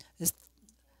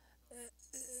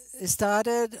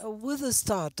started with a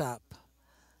startup.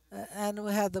 And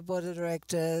we had the board of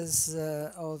directors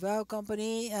of our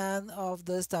company and of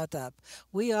the startup.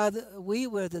 We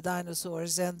were the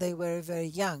dinosaurs, and they were very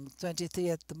young, 23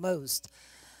 at the most,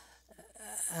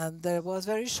 and that was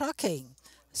very shocking.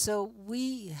 So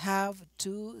we have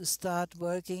to start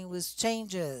working with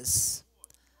changes.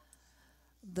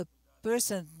 The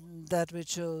person that we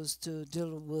chose to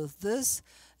deal with this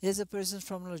is a person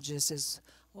from logistics.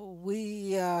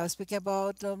 We are speaking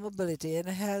about mobility, and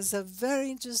it has a very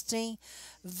interesting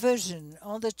vision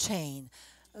on the chain,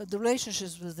 the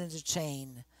relationships within the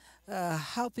chain,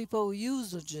 how people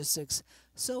use logistics.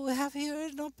 So we have here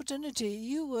an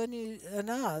opportunity, and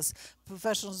us,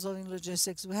 professionals in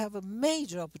logistics, we have a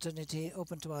major opportunity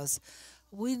open to us.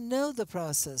 We know the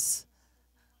process,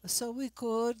 so we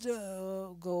could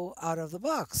go out of the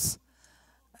box.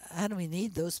 And we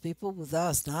need those people with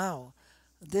us now.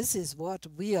 This is what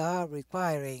we are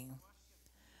requiring.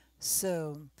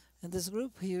 So, in this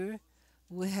group here,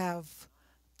 we have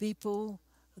people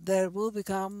that will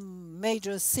become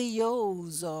major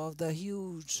CEOs of the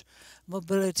huge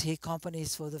mobility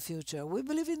companies for the future. We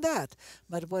believe in that.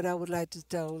 But what I would like to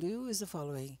tell you is the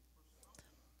following.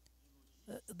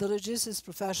 The logistics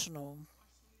professional,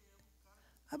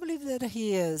 I believe that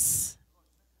he is,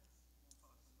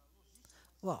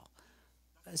 well,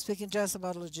 speaking just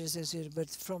about logistics here, but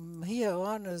from here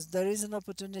on, there is an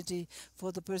opportunity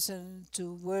for the person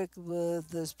to work with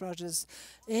these projects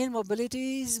in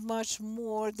mobility is much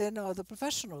more than other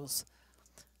professionals.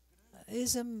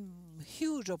 It's a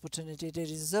huge opportunity that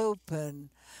is open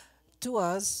to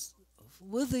us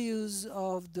with the use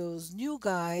of those new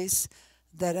guys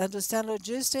that understand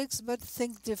logistics but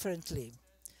think differently.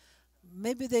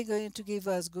 Maybe they're going to give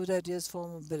us good ideas for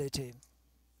mobility.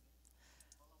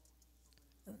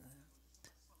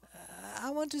 I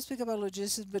want to speak about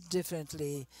logistics, but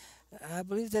differently. I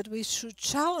believe that we should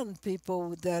challenge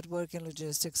people that work in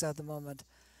logistics at the moment.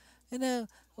 You know,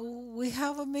 we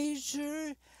have a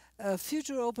major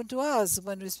future open to us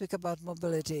when we speak about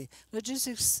mobility.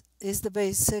 Logistics is the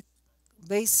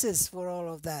basis for all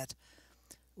of that.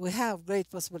 We have great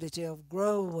possibility of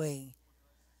growing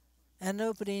and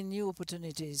opening new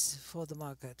opportunities for the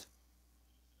market.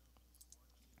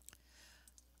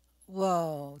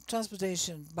 Well,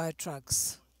 transportation by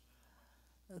trucks.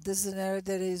 This is an area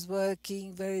that is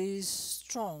working very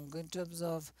strong in terms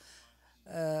of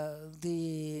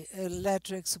the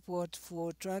electric support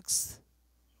for trucks.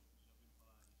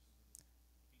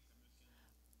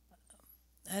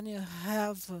 And you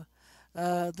have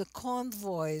the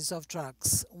convoys of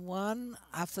trucks, one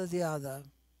after the other.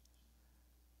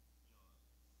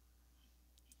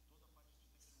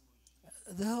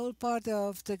 The whole part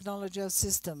of technology of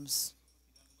systems.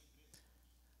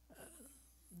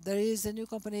 There is a new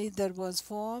company that was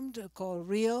formed called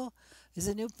Rio. It's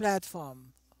a new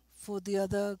platform for the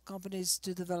other companies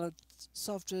to develop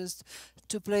softwares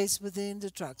to place within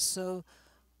the trucks. So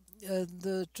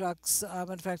the trucks are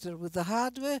manufactured with the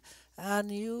hardware,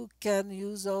 and you can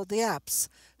use all the apps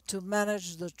to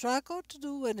manage the truck or to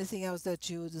do anything else that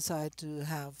you decide to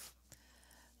have.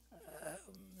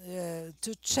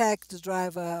 To check the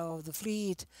driver of the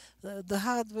fleet. The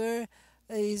hardware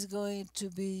is going to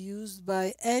be used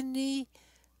by any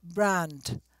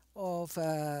brand of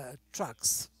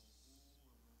trucks.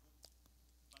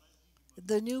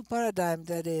 The new paradigm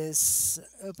that is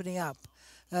opening up,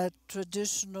 a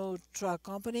traditional truck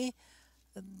company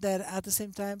that at the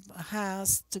same time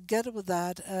has, together with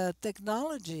that, a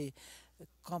technology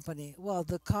company. Well,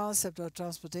 the concept of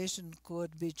transportation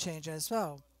could be changed as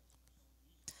well.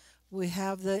 We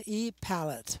have the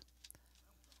e-pallet.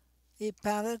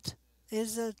 E-pallet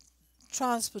is a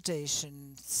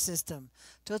transportation system,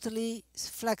 totally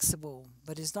flexible,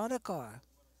 but it's not a car.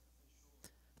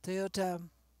 Toyota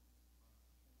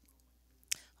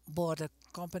bought a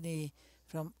company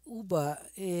from Uber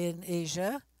in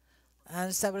Asia and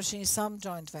establishing some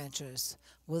joint ventures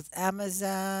with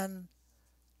Amazon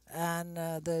and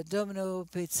the Domino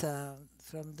Pizza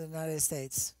from the United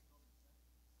States.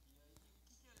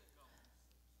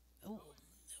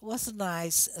 What's a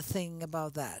nice thing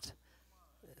about that?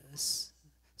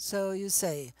 So you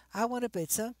say, I want a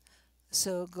pizza.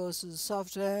 So it goes to the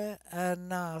software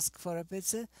and ask for a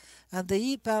pizza. And the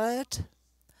e-pallet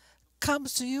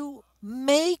comes to you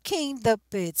making the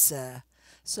pizza.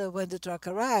 So when the truck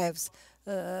arrives,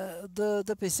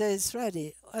 the pizza is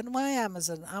ready. On my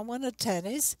Amazon, I want a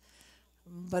tennis,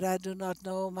 but I do not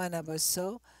know my number.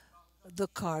 So the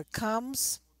car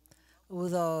comes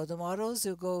with all the models.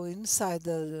 You go inside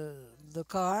the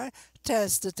car,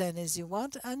 test the tennis you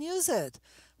want, and use it.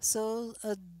 So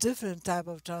a different type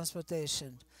of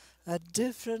transportation, a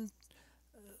different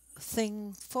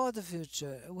thing for the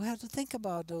future. We have to think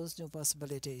about those new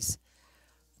possibilities.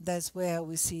 That's where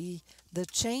we see the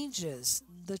changes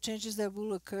that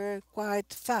will occur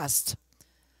quite fast.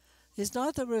 It's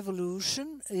not a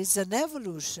revolution, it's an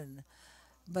evolution,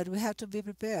 but we have to be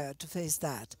prepared to face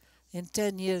that. In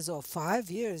 10 years or 5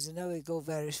 years, it go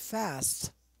very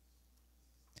fast.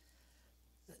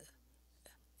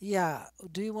 Yeah,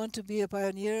 do you want to be a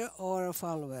pioneer or a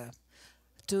follower?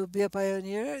 To be a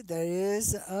pioneer, there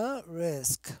is a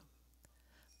risk.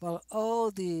 Well,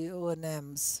 all the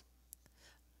O&Ms,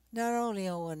 not only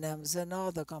O&Ms and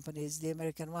other companies, the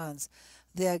American ones,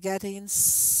 they are getting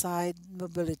inside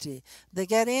mobility. They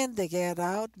get in, they get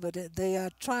out, but they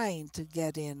are trying to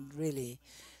get in really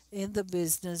in the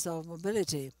business of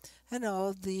mobility. And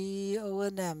all the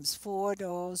O&Ms, Ford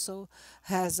also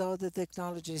has all the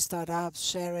technology startups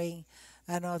sharing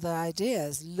and other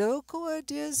ideas, local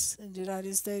ideas in the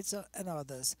United States and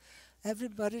others.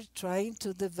 Everybody trying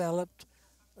to develop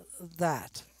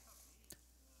that.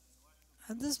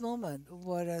 At this moment,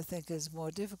 what I think is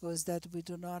more difficult is that we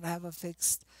do not have a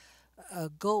fixed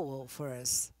goal for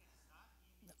us.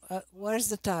 Where's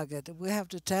the target? We have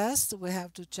to test, we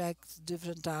have to check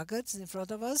different targets in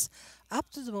front of us up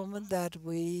to the moment that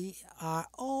we are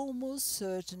almost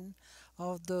certain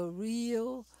of the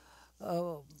real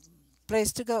uh,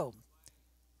 place to go.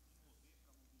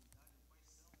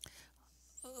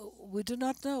 We do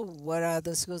not know what are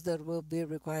the skills that will be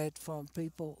required from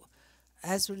people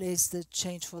as relates to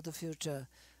change for the future.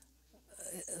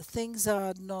 Things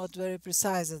are not very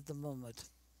precise at the moment.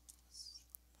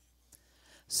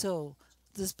 So,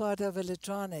 this part of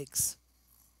electronics,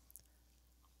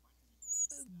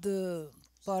 the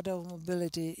part of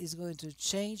mobility is going to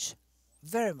change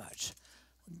very much.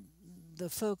 The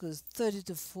focus, 30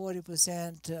 to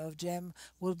 40% of GEM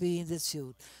will be in this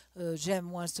field.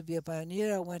 GEM wants to be a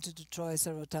pioneer. I went to Detroit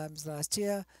several times last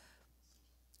year.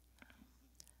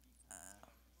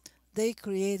 They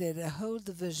created a whole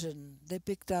division. They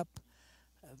picked up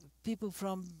people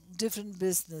from different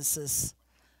businesses,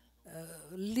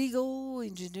 legal,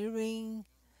 engineering,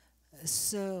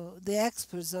 so the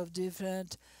experts of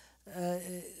different uh,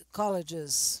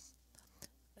 colleges.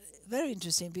 Very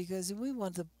interesting because we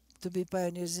want to be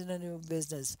pioneers in a new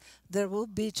business. There will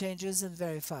be changes and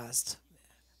very fast.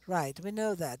 Right, we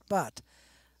know that. But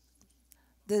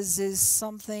this is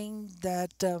something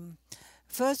that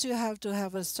first you have to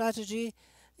have a strategy.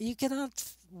 You cannot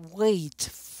wait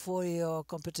for your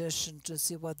competition to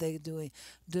see what they're doing.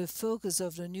 The focus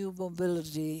of the new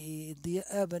mobility, the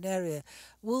urban area,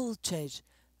 will change.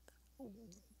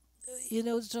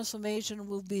 The transformation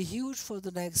will be huge for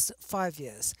the next 5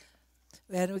 years,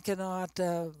 and we cannot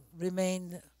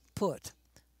remain put.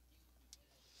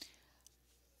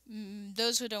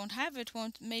 Those who don't have it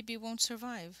won't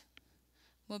survive.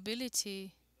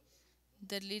 Mobility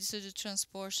that leads to the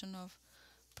transportation of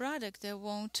product that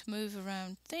won't move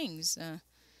around things.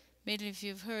 Maybe if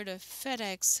you've heard of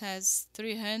FedEx has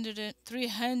 300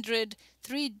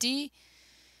 3D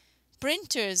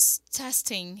printers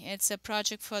testing. It's a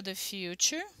project for the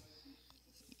future.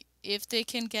 If they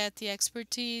can get the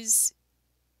expertise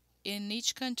in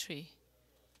each country.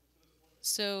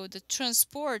 So the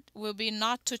transport will be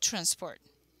not to transport.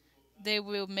 They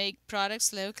will make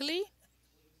products locally.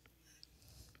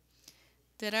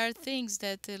 There are things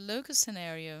that the local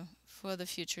scenario for the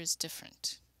future is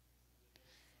different.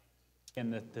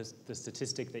 And the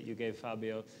statistic that you gave,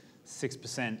 Fabio,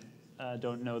 6%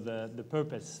 don't know the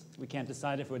purpose. We can't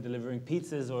decide if we're delivering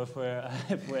pizzas or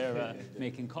if we're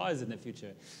making cars in the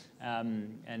future.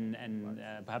 And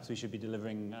perhaps we should be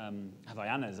delivering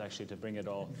Havaianas, actually, to bring it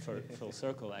all full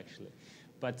circle, actually.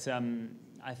 But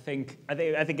I think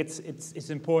it's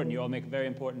important. You all make a very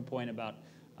important point about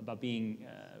being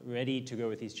ready to go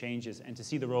with these changes and to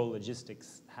see the role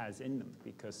logistics has in them,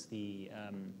 because the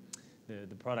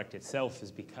product itself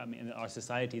is becoming, our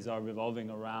societies are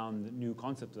revolving around new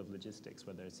concepts of logistics,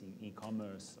 whether it's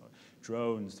e-commerce or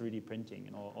drones, 3D printing,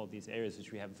 and all these areas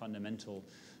which we have fundamental,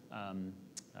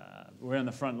 we're on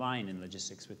the front line in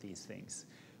logistics with these things.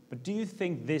 But do you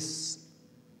think this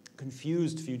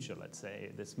confused future, let's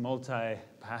say, this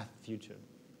multi-path future,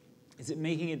 is it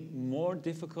making it more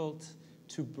difficult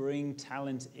to bring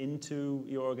talent into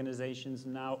your organizations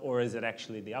now, or is it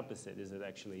actually the opposite? Is it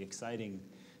actually exciting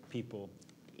people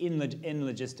in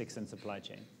logistics and supply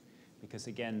chain? Because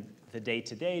again, the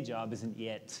day-to-day job isn't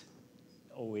yet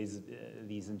always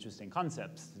these interesting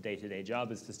concepts. The day-to-day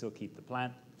job is to still keep the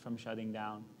plant from shutting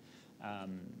down,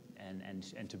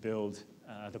 and to build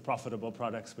the profitable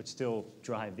products which still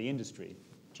drive the industry.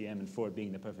 GM and Ford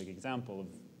being the perfect example of,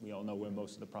 we all know where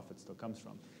most of the profit still comes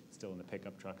from. It's still in the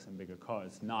pickup trucks and bigger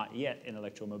cars, not yet in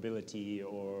electromobility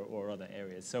or other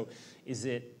areas. So is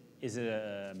it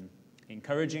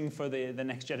encouraging for the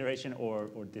next generation or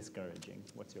discouraging?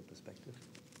 What's your perspective?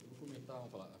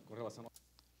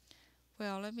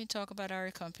 Well, let me talk about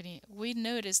our company. We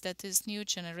noticed that this new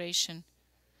generation,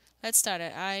 I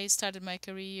started my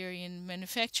career in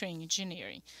manufacturing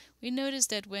engineering. We noticed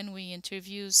that when we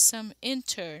interview some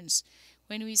interns,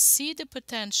 when we see the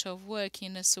potential of work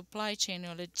in a supply chain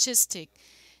or logistic,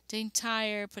 the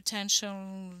entire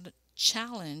potential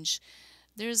challenge,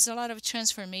 there's a lot of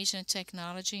transformation in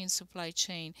technology in supply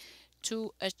chain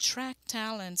to attract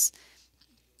talents,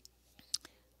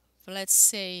 let's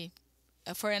say,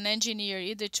 for an engineer,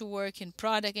 either to work in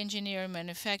product engineer,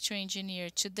 manufacturing engineer.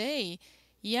 Today,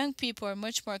 young people are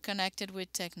much more connected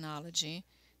with technology.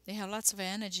 They have lots of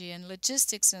energy, and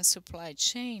logistics and supply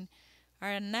chain are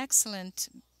an excellent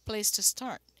place to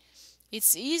start.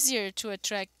 It's easier to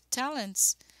attract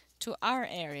talents to our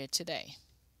area today.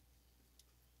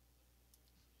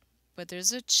 But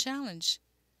there's a challenge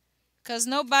because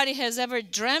nobody has ever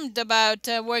dreamed about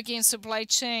working in supply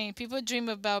chain. People dream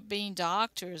about being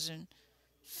doctors and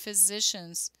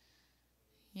physicians,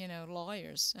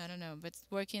 lawyers, I don't know, but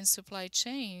working in supply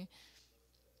chain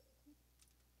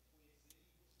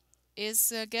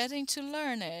is getting to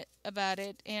learn about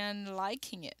it and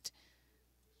liking it.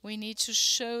 We need to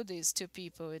show this to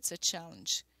people. It's a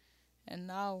challenge. And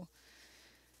now,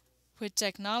 with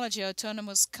technology,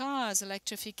 autonomous cars,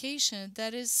 electrification,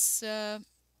 that is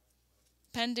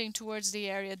pending towards the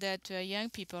area that young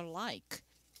people like,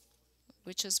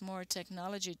 which is more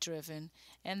technology driven.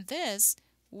 And this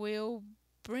will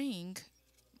bring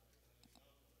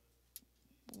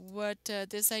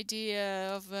this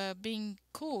idea of being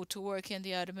cool to work in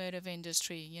the automotive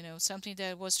industry, something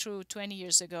that was true 20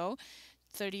 years ago,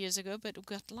 30 years ago, but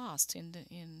got lost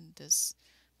in this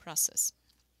process.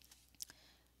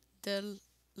 The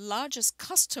largest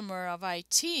customer of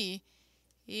IT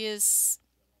is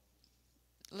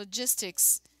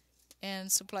logistics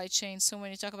and supply chain. So when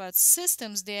you talk about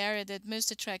systems, the area that most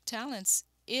attract talents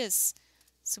is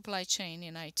supply chain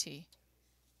in IT.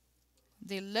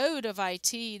 The load of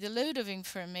IT, the load of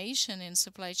information in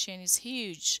supply chain is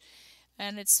huge,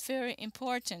 and it's very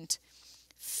important.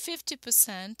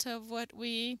 50% of what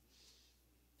we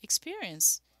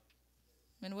experience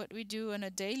and what we do on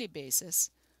a daily basis.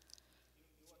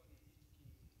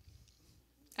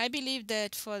 I believe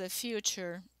that for the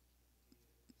future,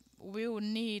 we will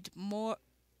need more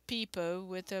people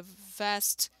with a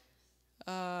vast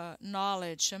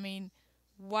knowledge.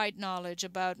 Wide knowledge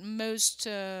about most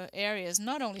areas,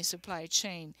 not only supply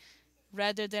chain,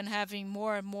 rather than having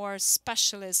more and more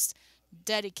specialists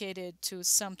dedicated to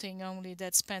something only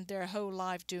that spend their whole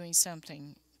life doing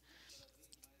something.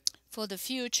 For the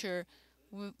future,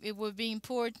 it would be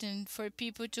important for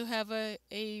people to have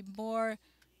a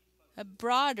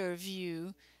broader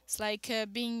view. It's like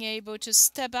being able to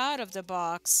step out of the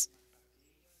box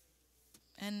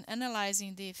and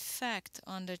analyzing the effect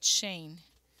on the chain.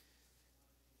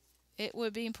 It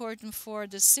would be important for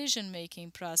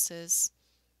decision-making process.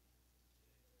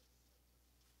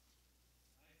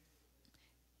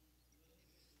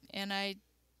 And I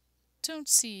don't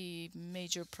see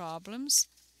major problems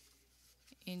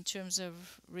in terms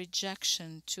of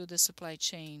rejection to the supply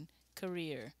chain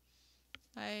career.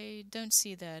 I don't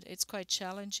see that. It's quite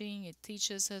challenging. It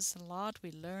teaches us a lot.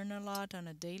 We learn a lot on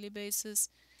a daily basis.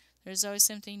 There's always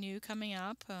something new coming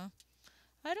up.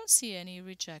 I don't see any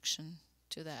rejection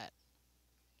to that.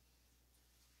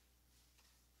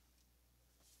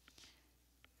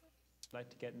 Like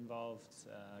to get involved.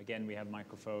 Again, we have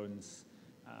microphones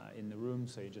in the room,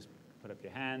 so you just put up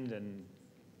your hand and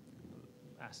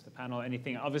ask the panel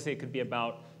anything. Obviously, it could be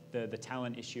about the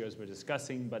talent issue as we're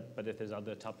discussing, but if there's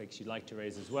other topics you'd like to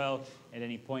raise as well, at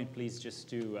any point, please just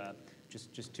do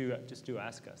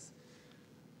ask us.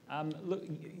 Look,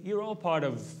 you're all part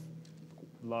of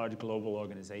large global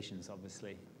organizations,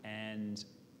 obviously, and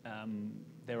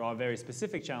there are very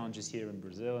specific challenges here in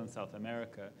Brazil and South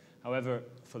America. However,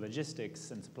 for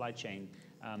logistics and supply chain,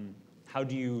 how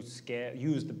do you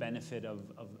use the benefit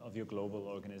of your global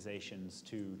organizations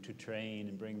to train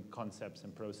and bring concepts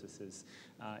and processes?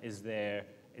 Is there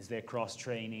is there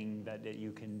cross-training that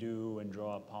you can do and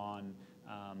draw upon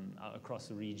across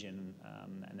the region?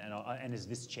 And is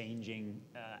this changing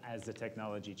as the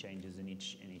technology changes in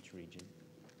each region?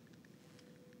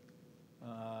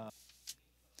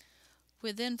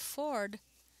 Within Ford,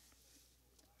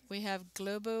 we have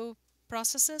global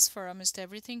processes for almost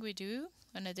everything we do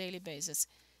on a daily basis.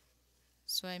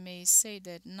 So I may say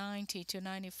that 90 to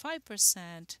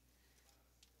 95%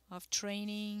 of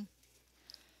training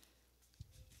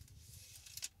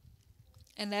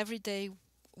and everyday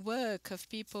work of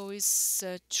people is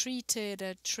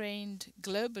trained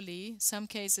globally. Some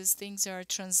cases things are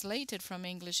translated from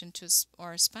English into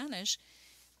or Spanish,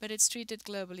 but it's treated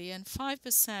globally. And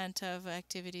 5% of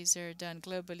activities are done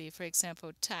globally. For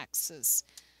example, taxes.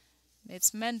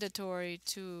 It's mandatory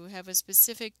to have a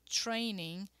specific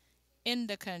training in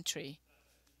the country.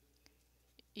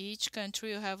 Each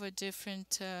country will have a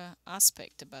different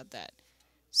aspect about that.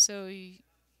 So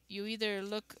you either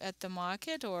look at the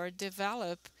market or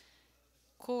develop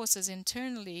courses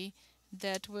internally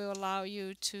that will allow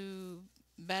you to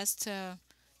best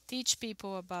teach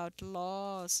people about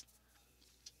laws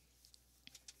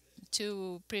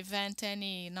to prevent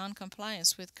any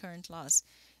non-compliance with current laws.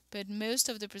 But most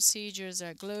of the procedures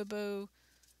are global.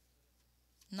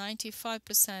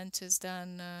 95% is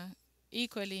done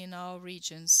equally in all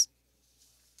regions.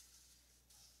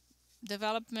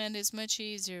 Development is much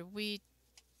easier. We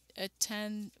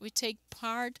take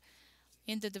part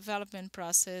in the development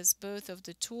process, both of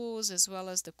the tools as well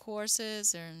as the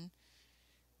courses, and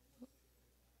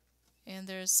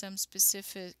there are some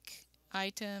specific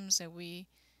items that we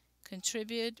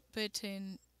contribute, but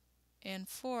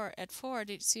at Ford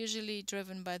it's usually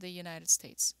driven by the United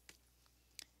States.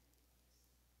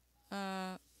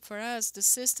 For us, the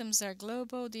systems are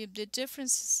global. The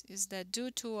difference is that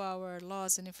due to our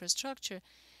laws and infrastructure,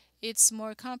 it's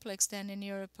more complex than in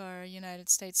Europe or United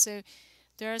States. So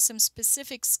there are some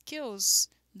specific skills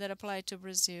that apply to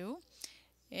Brazil,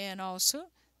 and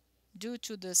also due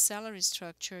to the salary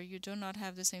structure, you do not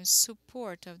have the same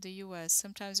support of the US.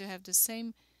 Sometimes you have the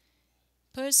same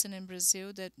person in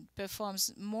Brazil that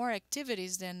performs more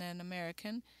activities than an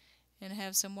American and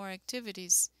have some more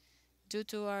activities due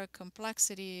to our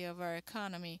complexity of our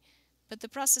economy. But the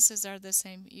processes are the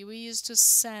same. We used to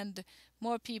send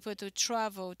more people to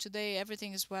travel. Today,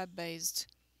 everything is web-based.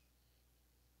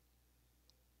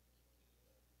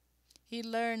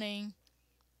 E-learning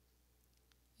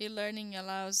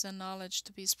allows the knowledge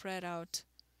to be spread out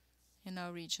in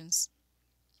our regions.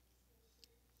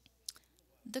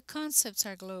 The concepts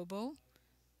are global,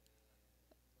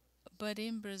 but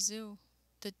in Brazil,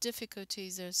 the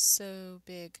difficulties are so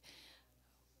big.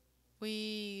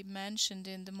 We mentioned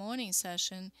in the morning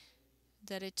session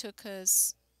that it took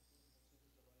us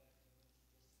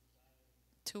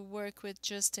to work with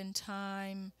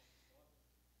just-in-time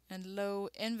and low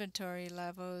inventory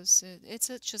levels. It's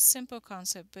such a simple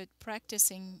concept, but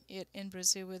practicing it in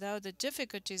Brazil without the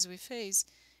difficulties we face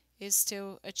is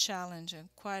still a challenge, and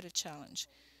quite a challenge.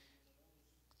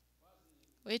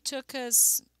 It took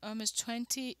us almost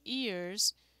 20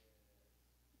 years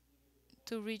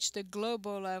to reach the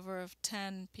global level of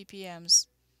 10 ppms,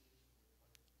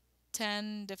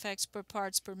 10 defects per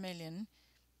parts per million.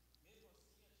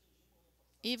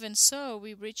 Even so,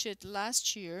 we reached it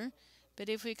last year, but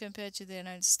if we compare to the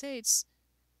United States,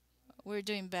 we're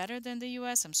doing better than the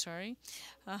US, I'm sorry.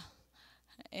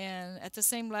 And at the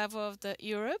same level of the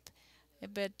Europe,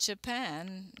 but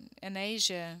Japan and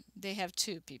Asia, they have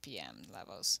 2 ppm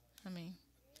levels.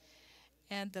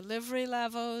 And delivery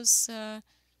levels,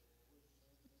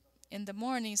 in the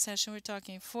morning session, we're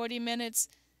talking 40 minutes.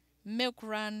 Milk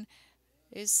run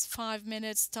is 5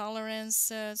 minutes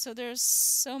tolerance. So there's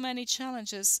so many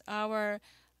challenges. Our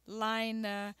line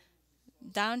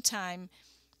downtime,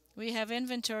 we have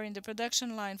inventory in the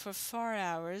production line for 4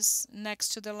 hours, next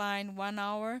to the line 1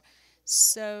 hour.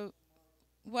 So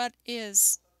what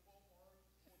was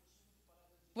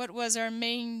our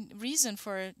main reason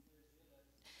for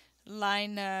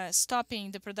line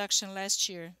stopping the production last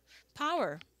year?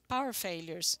 Power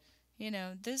failures.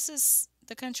 This is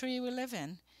the country we live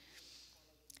in.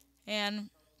 And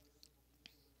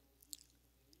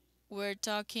we're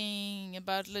talking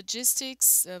about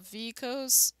logistics of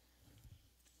vehicles.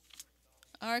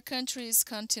 Our country is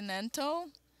continental,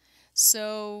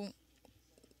 so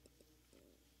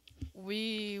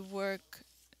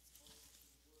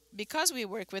because we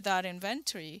work without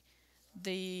inventory,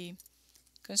 the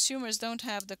consumers don't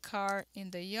have the car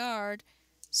in the yard,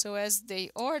 so as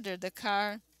they order the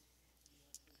car,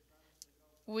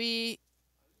 we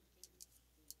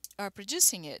are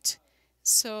producing it.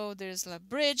 So there's a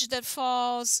bridge that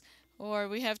falls, or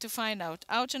we have to find out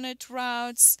alternate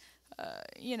routes,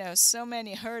 so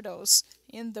many hurdles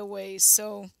in the way.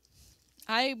 So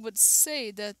I would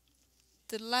say that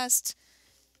the last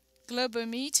global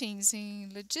meetings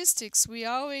in logistics, we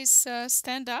always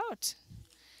stand out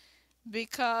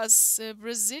because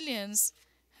Brazilians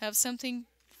have something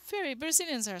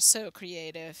Brazilians are so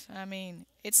creative. I mean,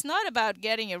 it's not about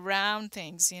getting around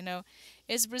things.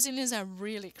 It's Brazilians are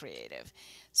really creative.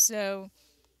 So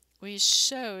we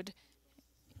showed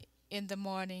in the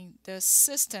morning the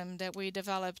system that we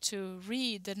developed to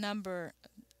read the number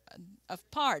of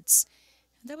parts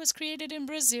that was created in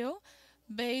Brazil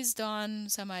based on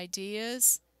some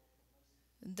ideas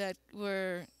that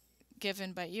were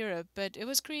given by Europe, but it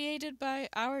was created by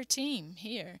our team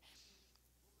here.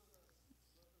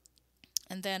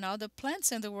 And then all the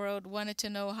plants in the world wanted to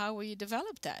know how we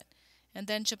developed that. And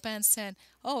then Japan said,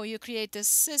 oh, you create this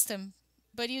system,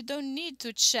 but you don't need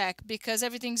to check because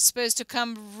everything's supposed to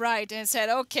come right. And said,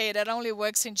 okay, that only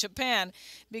works in Japan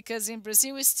because in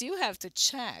Brazil we still have to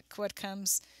check what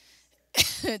comes,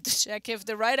 to check if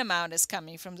the right amount is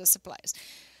coming from the suppliers.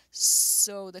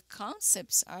 So the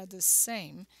concepts are the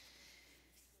same.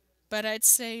 But I'd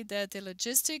say that the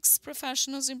logistics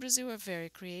professionals in Brazil are very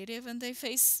creative and they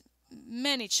face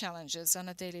many challenges on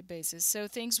a daily basis. So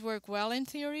things work well in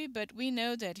theory, but we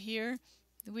know that here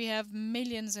we have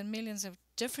millions and millions of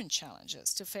different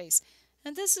challenges to face.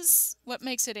 And this is what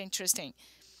makes it interesting.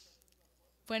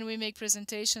 When we make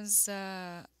presentations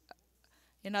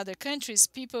in other countries,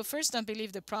 people first don't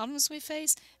believe the problems we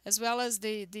face, as well as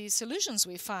the solutions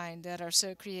we find that are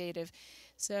so creative.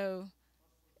 So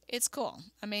it's cool.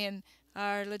 I mean,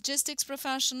 our logistics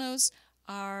professionals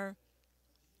are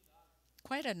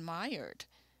quite admired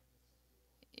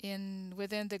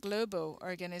within the global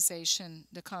organization.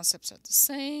 The concepts are the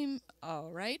same,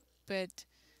 all right, but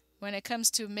when it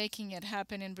comes to making it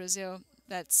happen in Brazil,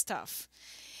 that's tough.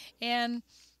 And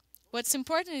what's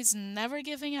important is never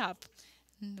giving up.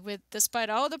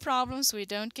 Despite all the problems, we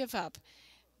don't give up.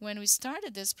 When we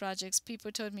started these projects,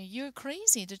 people told me, you're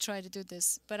crazy to try to do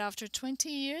this. But after 20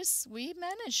 years, we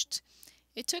managed.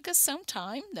 It took us some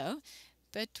time, though,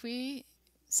 but we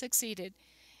succeeded.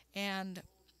 And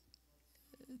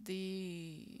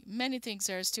many things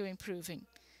are still improving.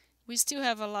 We still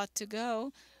have a lot to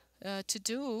go to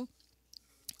do,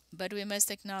 but we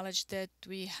must acknowledge that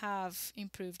we have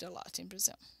improved a lot in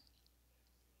Brazil.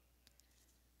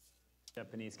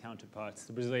 Japanese counterparts.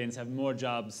 The Brazilians have more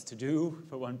jobs to do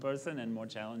for one person and more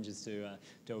challenges to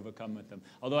overcome with them.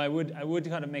 Although I would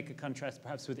kind of make a contrast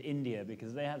perhaps with India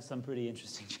because they have some pretty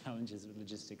interesting challenges with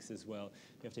logistics as well.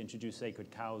 You have to introduce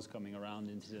sacred cows coming around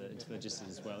into logistics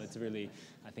as well. It's really,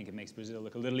 I think it makes Brazil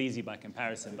look a little easy by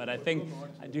comparison. But I think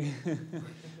I do,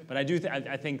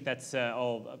 I think that's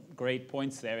all great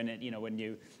points there. And when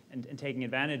you and taking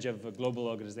advantage of a global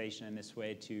organization in this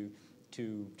way to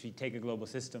take a global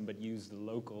system but use the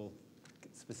local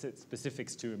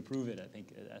specifics to improve it, I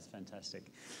think that's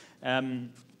fantastic.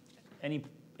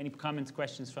 Any comments,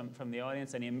 questions from the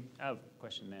audience?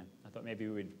 Question there. I thought maybe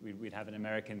we'd have an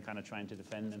American kind of trying to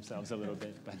defend themselves a little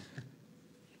bit, but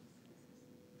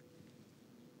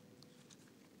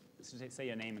say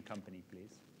your name and company,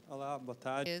 please. Olá, boa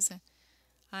tarde.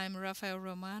 I'm Rafael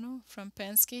Romano from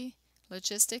Penske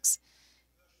Logistics.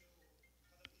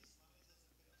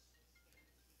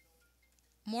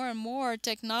 More and more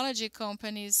technology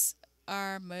companies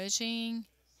are merging,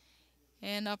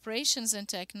 and operations and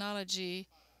technology,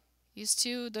 you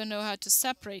still don't know how to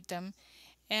separate them.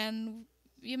 And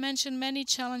you mentioned many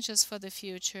challenges for the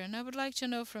future, and I would like to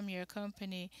know from your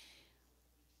company,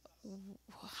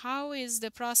 how is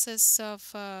the process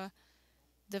of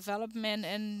development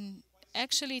and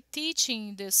actually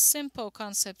teaching the simple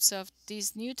concepts of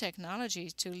these new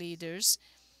technologies to leaders?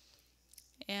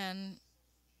 And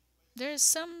there's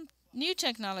some new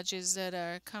technologies that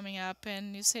are coming up,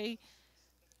 and you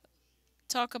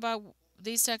talk about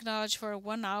these technology for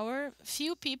 1 hour.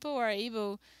 Few people are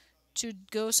able to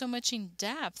go so much in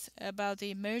depth about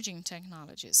the emerging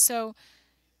technologies. So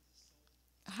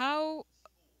how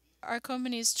are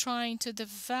companies trying to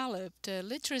develop the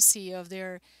literacy of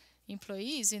their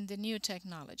employees in the new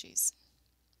technologies?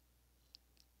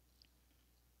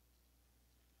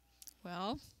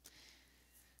 Well,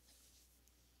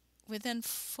 within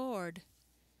Ford,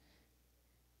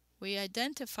 we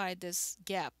identified this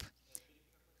gap.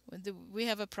 We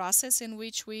have a process in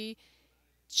which we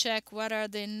check what are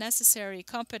the necessary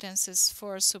competences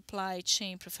for supply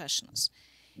chain professionals.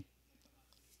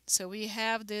 So we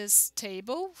have this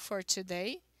table for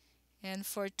today and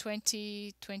for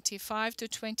 2025 to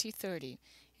 2030.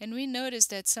 And we noticed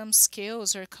that some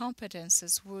skills or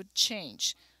competences would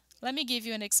change, Let me give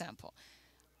you an example.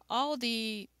 All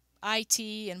the IT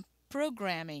and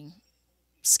programming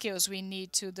skills we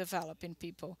need to develop in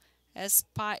people.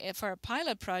 For a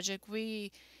pilot project,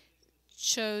 we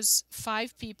chose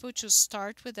 5 people to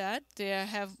start with that.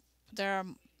 There are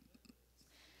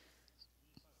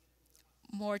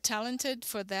more talented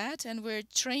for that, and we're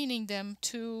training them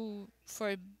to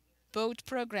for boat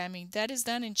programming. That is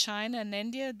done in China and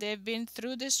India. They've been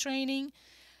through this training.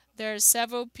 There are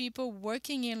several people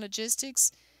working in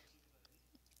logistics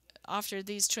after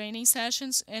these training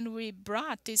sessions, and we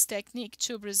brought this technique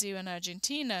to Brazil and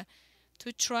Argentina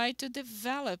to try to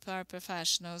develop our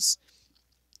professionals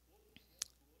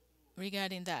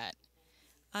regarding that.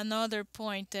 Another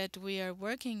point that we are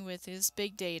working with is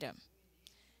big data.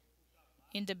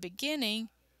 In the beginning,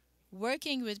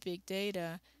 working with big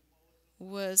data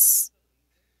was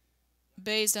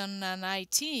based on an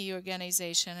IT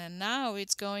organization, and now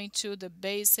it's going to the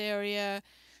base area,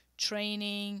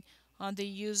 training on the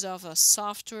use of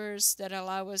softwares that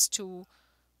allow us to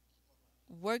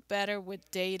work better with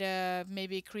data,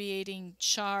 maybe creating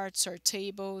charts or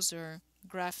tables or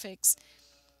graphics,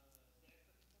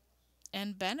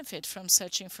 and benefit from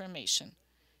such information.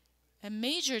 A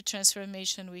major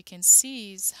transformation we can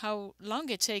see is how long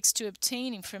it takes to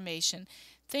obtain information.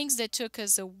 Things that took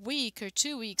us a week or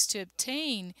 2 weeks to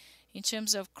obtain in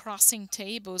terms of crossing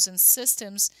tables and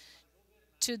systems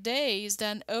today is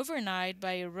done overnight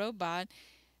by a robot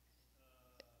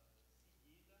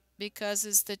because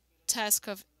it's the task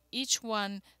of each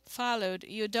one followed.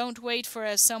 You don't wait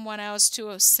for someone else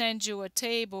to send you a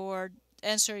table or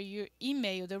answer your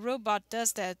email. The robot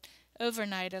does that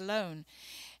overnight alone.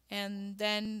 And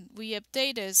then we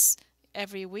update this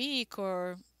every week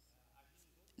or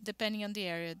depending on the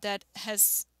area. That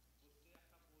has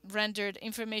rendered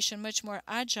information much more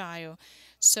agile.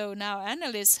 So now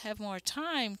analysts have more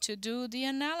time to do the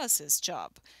analysis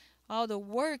job. All the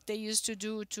work they used to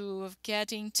do to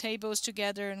getting tables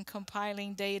together and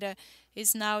compiling data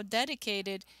is now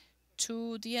dedicated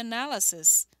to the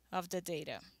analysis of the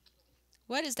data.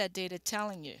 What is that data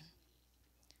telling you?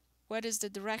 What is the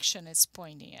direction it's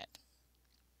pointing at?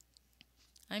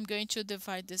 I'm going to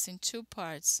divide this in 2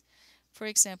 parts. For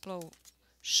example,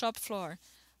 shop floor.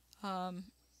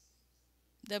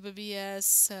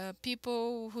 WBS,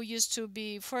 people who used to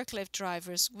be forklift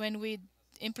drivers, when we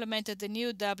implemented the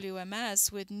new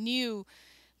WMS with new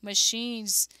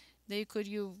machines, they could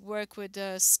you work with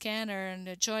a scanner and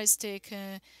a joystick.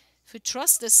 If you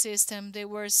trust the system, there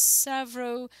were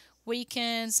several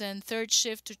weekends and third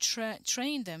shift to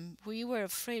train them. We were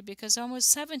afraid because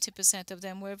almost 70% of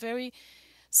them were very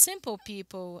simple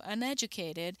people,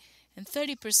 uneducated, and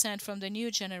 30% from the new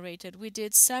generated. We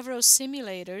did several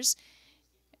simulators,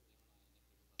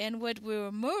 and what we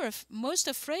were most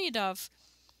afraid of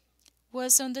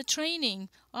was on the training.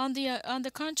 On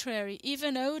the contrary,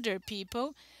 even older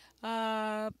people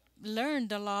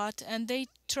learned a lot, and they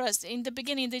trust. In the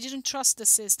beginning, they didn't trust the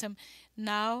system.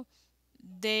 Now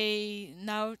they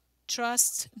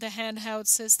trust the handheld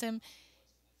system.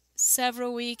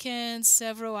 Several weekends,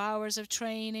 several hours of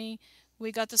training.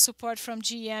 We got the support from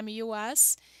GM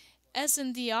US. As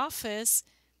in the office,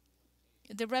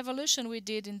 the revolution we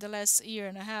did in the last year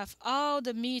and a half, all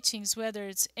the meetings, whether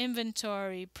it's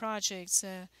inventory, projects,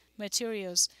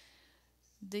 materials,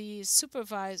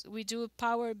 we do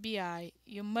Power BI.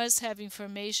 You must have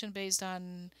information based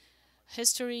on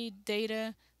history,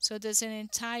 data. So there's an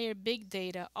entire big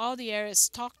data. All the areas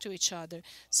talk to each other.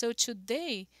 So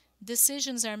today,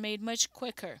 decisions are made much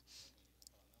quicker.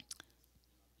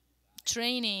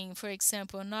 Training, for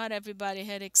example, not everybody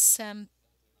had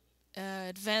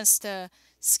advanced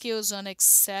skills on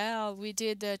Excel. We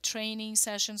did training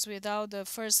sessions with all the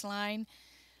first line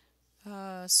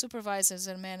supervisors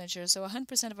and managers. So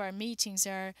 100% of our meetings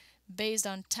are based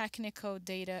on technical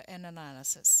data and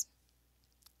analysis.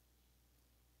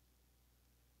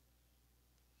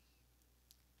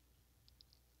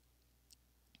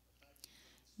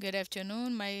 Good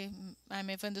afternoon. I'm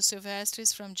Evandro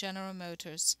Silvestres from General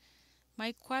Motors.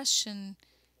 My question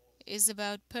is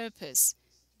about purpose.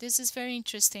 This is very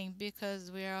interesting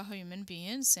because we are human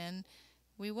beings and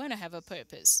we want to have a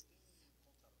purpose.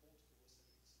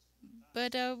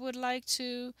 But I would like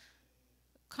to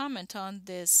comment on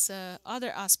this other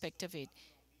aspect of it.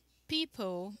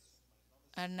 People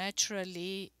are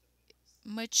naturally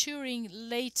maturing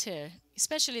later,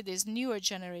 especially this newer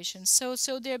generation. So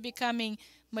they're becoming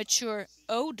mature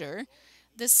older.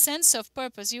 The sense of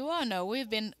purpose, you all know, we've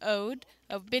been old,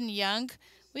 I've been young.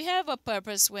 We have a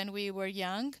purpose when we were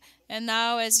young, and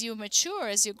now as you mature,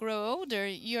 as you grow older,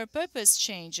 your purpose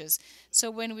changes.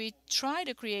 So when we try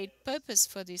to create purpose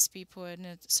for these people at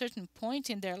a certain point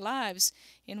in their lives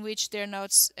in which they're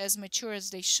not as mature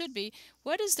as they should be,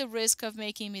 what is the risk of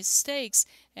making mistakes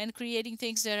and creating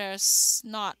things that are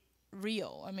not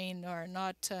real? I mean, or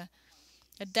not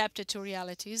adapted to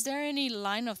reality? Is there any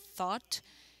line of thought?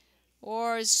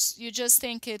 Or you just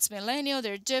think it's millennial,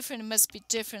 they're different, it must be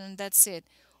different, and that's it?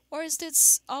 Or is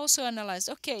this also analyzed?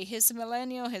 Okay, he's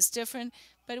millennial, he's different,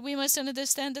 but we must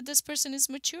understand that this person is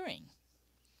maturing.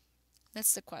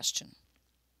 That's the question.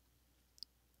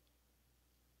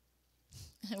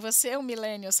 Você é um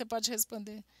millennial, você pode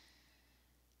responder.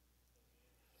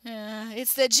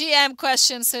 It's the GM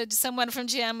question, so someone from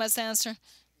GM must answer.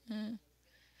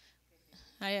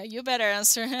 You better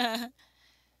answer.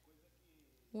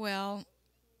 Well,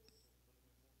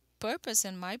 purpose,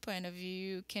 in my point of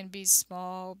view, can be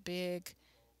small, big.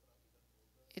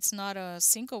 It's not a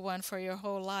single one for your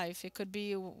whole life. It could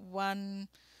be one,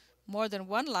 more than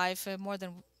one life, more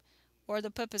than, or the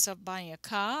purpose of buying a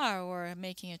car or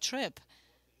making a trip.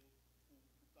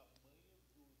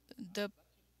 The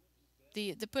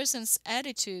the person's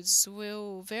attitudes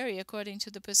will vary according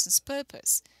to the person's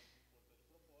purpose.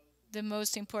 The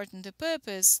most important the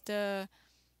purpose, the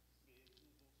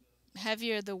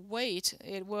heavier the weight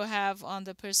it will have on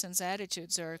the person's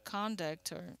attitudes or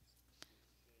conduct, or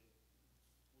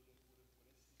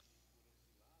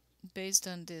based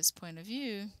on this point of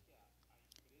view,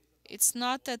 it's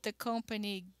not that the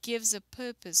company gives a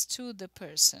purpose to the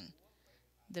person.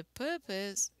 The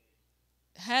purpose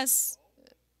has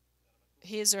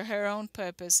his or her own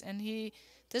purpose, and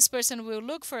this person will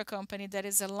look for a company that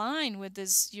is aligned with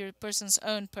this your person's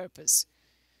own purpose.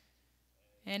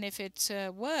 And if it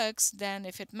works, then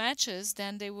if it matches,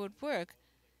 then they would work.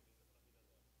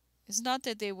 It's not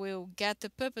that they will get the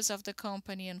purpose of the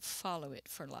company and follow it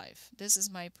for life. This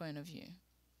is my point of view.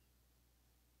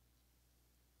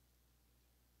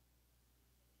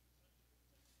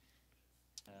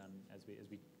 As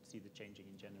we see the changing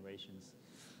in generations.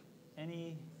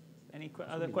 Any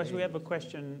other question? We have a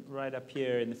question right up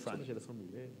here in the front.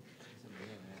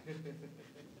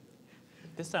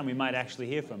 This time we might actually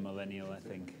hear from millennial, I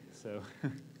think. So.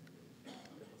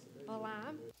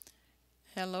 Olá.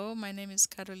 Hello, my name is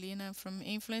Carolina from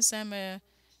Influence. I'm a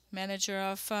manager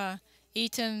of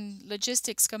Eaton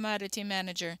Logistics Commodity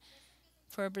Manager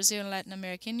for Brazil and Latin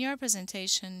America. In your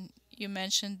presentation, you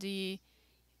mentioned the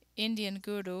Indian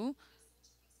guru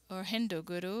or Hindu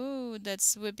guru. That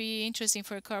would be interesting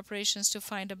for corporations to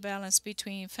find a balance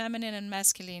between feminine and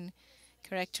masculine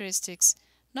characteristics.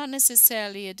 Not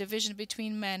necessarily a division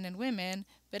between men and women,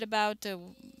 but about the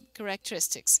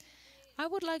characteristics. I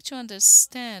would like to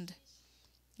understand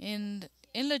in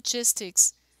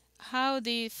logistics how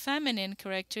the feminine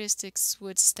characteristics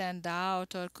would stand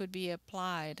out or could be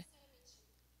applied.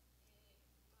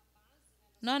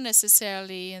 Not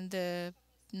necessarily in the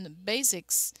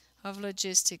basics of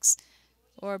logistics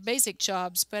or basic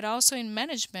jobs, but also in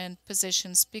management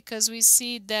positions, because we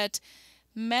see that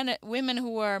women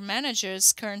who are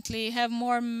managers currently have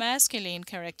more masculine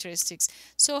characteristics.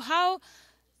 So how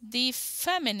the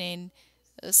feminine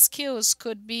skills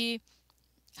could be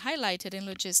highlighted in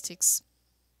logistics?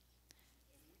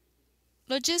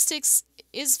 Logistics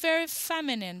is very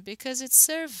feminine because it's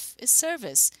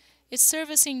service. It's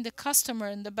servicing the customer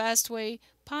in the best way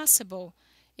possible.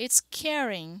 It's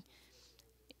caring.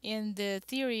 In the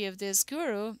theory of this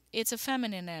guru, it's a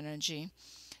feminine energy.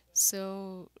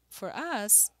 So for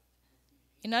us,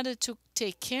 in order to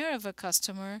take care of a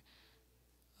customer,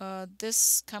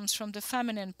 this comes from the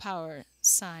feminine power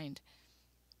side.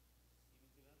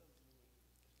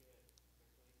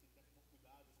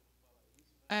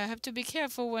 I have to be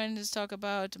careful when to talk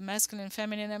about masculine and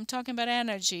feminine. I'm talking about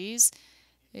energies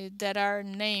that are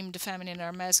named feminine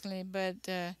or masculine,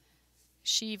 but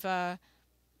Shiva,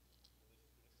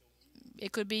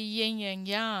 it could be yin and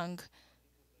yang.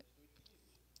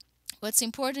 What's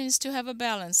important is to have a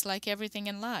balance, like everything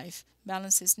in life.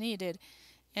 Balance is needed.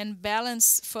 And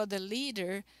balance for the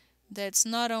leader, that's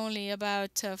not only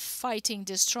about fighting,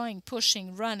 destroying,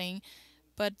 pushing, running,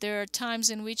 but there are times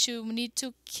in which you need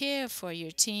to care for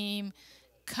your team.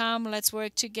 Come, let's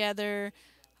work together.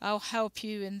 I'll help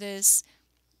you in this.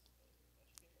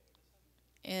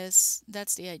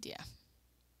 That's the idea.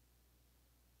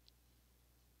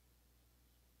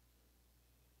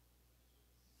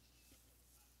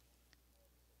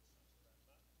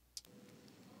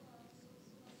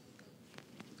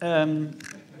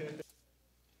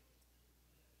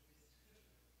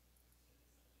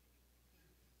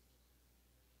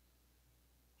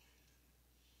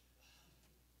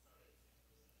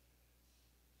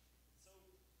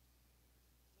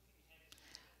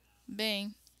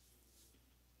 bem.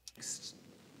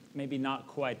 Maybe not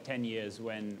quite 10 years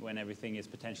when everything is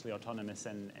potentially autonomous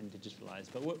and digitalized.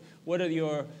 But what are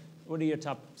your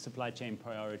top supply chain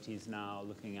priorities now,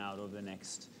 looking out over the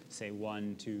next, say,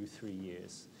 1, 2, 3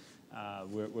 years?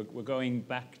 We're going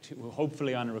back to,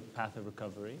 hopefully, on a path of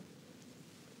recovery.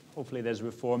 Hopefully there's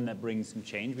reform that brings some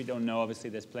change. We don't know. Obviously,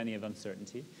 there's plenty of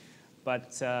uncertainty.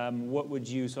 But what would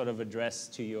you sort of address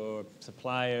to your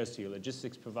suppliers, to your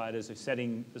logistics providers, who are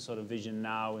setting the sort of vision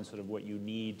now and sort of what you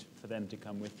need for them to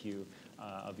come with you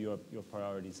of your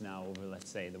priorities now over, let's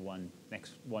say, the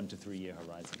next 1 to 3 year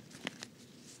horizon?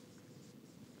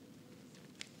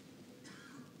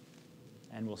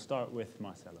 And we'll start with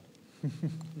Marcelo.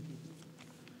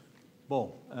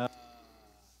 Bom,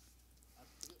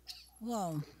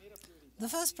 Well, the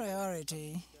first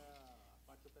priority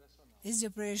is the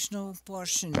operational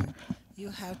portion. You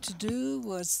have to do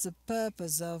what's the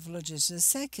purpose of logistics.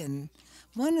 Second,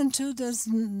 1 and 2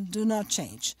 do not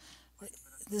change.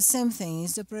 The same thing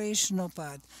is the operational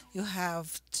part. You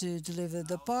have to deliver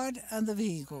the part and the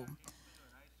vehicle.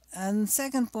 And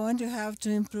second point, you have to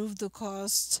improve the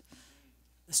cost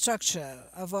structure,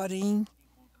 avoiding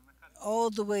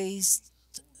all the waste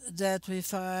that we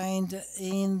find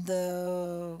in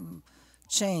the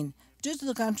chain due to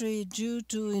the country, due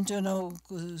to internal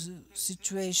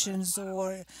situations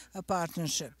or a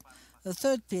partnership. The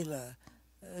third pillar,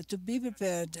 to be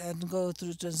prepared and go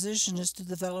through transition, is to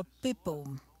develop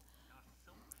people.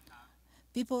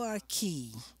 People are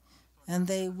key, and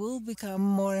they will become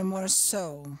more and more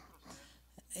so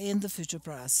in the future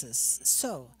process.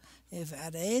 So, if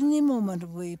at any moment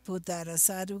we put that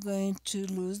aside, we're going to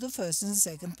lose the first and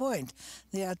second point.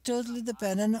 They are totally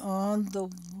dependent on the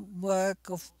work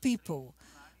of people.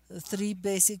 The 3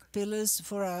 basic pillars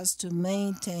for us to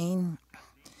maintain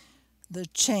the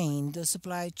chain, the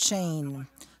supply chain,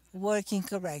 working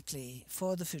correctly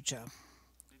for the future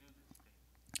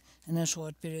in a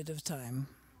short period of time.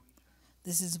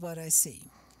 This is what I see.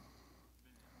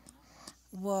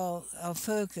 Well, our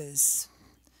focus,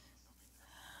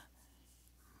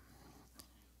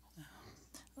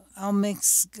 our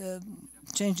mix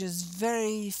changes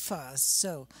very fast,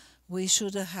 so we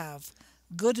should have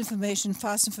good information,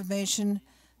 fast information,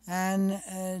 and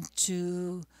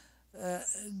to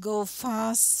go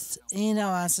fast in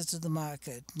our answer to the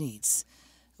market needs.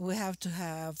 We have to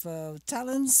have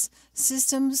talents,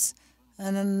 systems,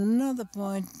 and another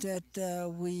point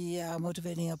that we are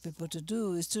motivating our people to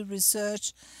do is to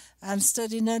research and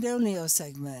study not only our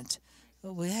segment.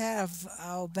 We have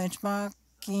our benchmarking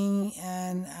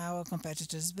and our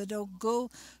competitors, but go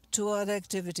to other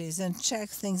activities and check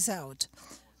things out.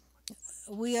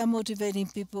 We are motivating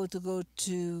people to go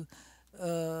to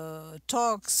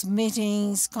talks,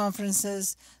 meetings,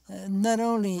 conferences, not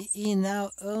only in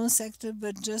our own sector,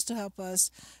 but just to help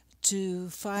us to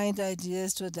find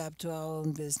ideas to adapt to our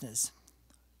own business.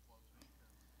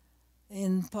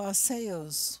 In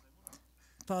sales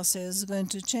is going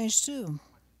to change too.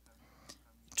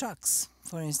 Trucks,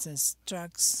 for instance,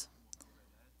 trucks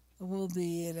will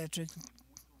be electric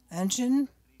engine.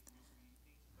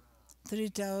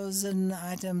 3,000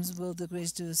 items will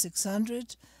decrease to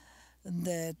 600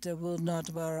 that will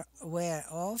not wear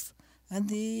off. And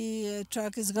the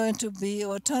truck is going to be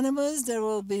autonomous. There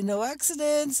will be no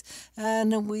accidents,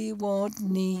 and we won't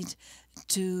need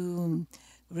to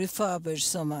refurbish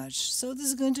so much. So this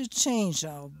is going to change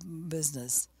our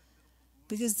business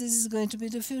because this is going to be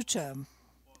the future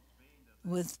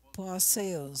with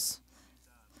sales.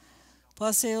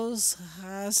 Sales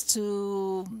has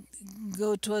to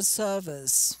go to a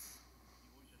service.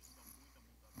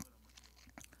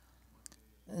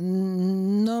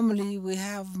 Normally, we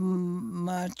have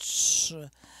much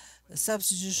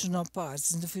substitution of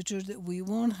parts. In the future, we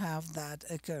won't have that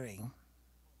occurring.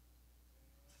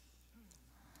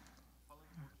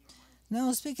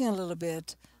 Now, speaking a little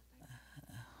bit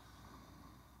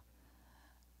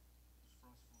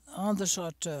on the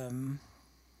short term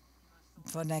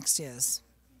for next years,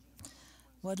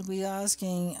 what we are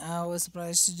asking our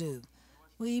suppliers to do.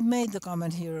 We made the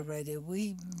comment here already.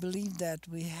 We believe that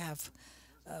we have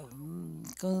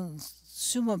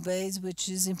consumer base which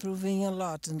is improving a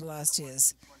lot in the last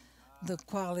years. The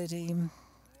quality,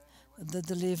 the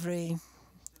delivery,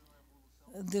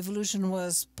 the evolution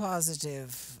was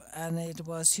positive and it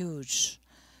was huge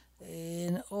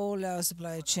in all our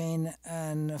supply chain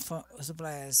and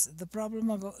suppliers. The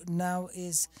problem now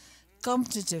is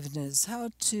competitiveness, how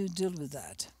to deal with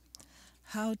that,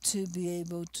 how to be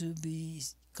able to be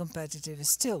competitive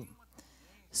still.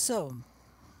 So,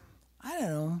 I don't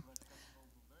know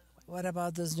what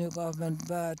about this new government,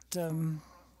 but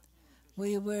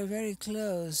We were very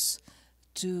close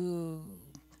to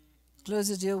close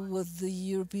a deal with the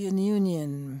European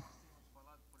Union.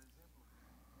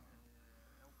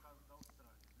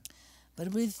 But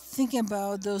we're thinking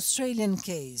about the Australian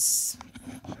case.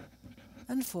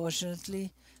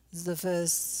 Unfortunately, it's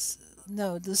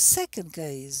the second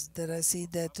case that I see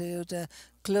that Toyota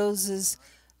closes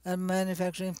a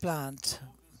manufacturing plant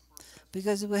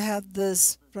because we had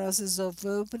this process of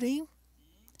opening,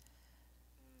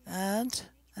 and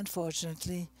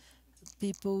unfortunately,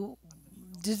 people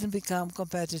didn't become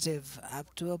competitive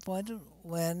up to a point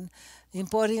when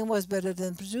importing was better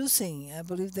than producing. I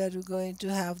believe that we're going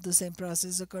to have the same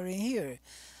process occurring here.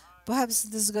 Perhaps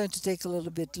this is going to take a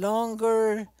little bit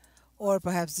longer, or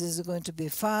perhaps this is going to be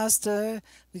faster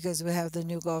because we have the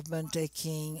new government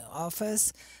taking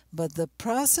office, but the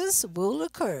process will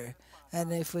occur.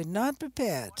 And if we're not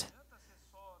prepared,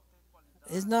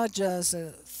 it's not just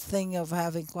a thing of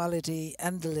having quality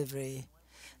and delivery.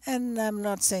 And I'm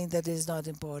not saying that it's not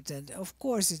important. Of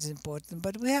course it's important,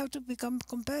 but we have to become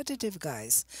competitive,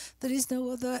 guys. There is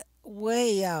no other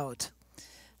way out.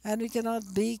 And we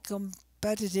cannot be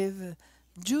competitive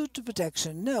due to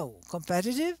protection. No,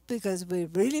 competitive because we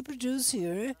really produce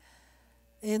here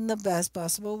in the best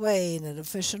possible way, in an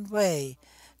efficient way,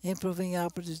 improving our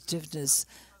productiveness.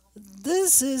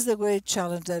 This is the great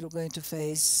challenge that we're going to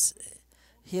face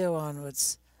here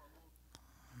onwards.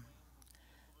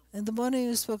 In the morning,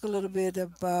 you spoke a little bit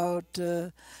about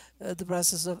the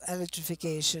process of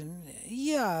electrification.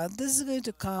 Yeah, this is going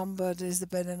to come, but it's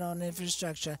dependent on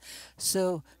infrastructure.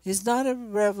 So it's not a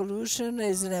revolution,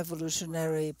 it's an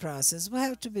evolutionary process. We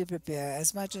have to be prepared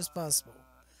as much as possible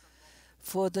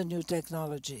for the new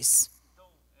technologies.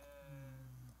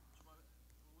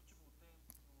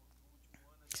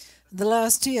 The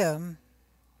last year,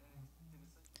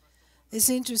 it's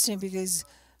interesting because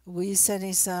we're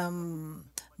sending some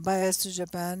buyers to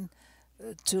Japan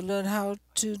to learn how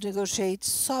to negotiate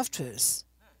softwares.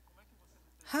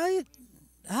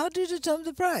 How do you determine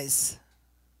the price?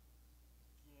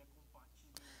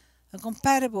 A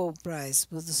compatible price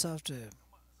with the software.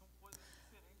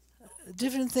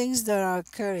 Different things that are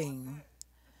occurring.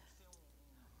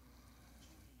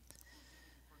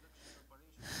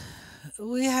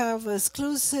 We have an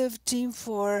exclusive team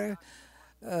for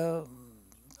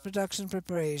production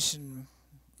preparation.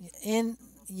 In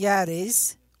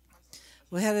Yaris,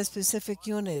 we had a specific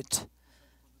unit,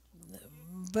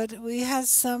 but we had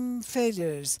some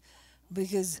failures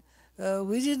because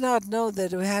we did not know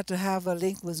that we had to have a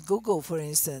link with Google, for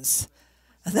instance.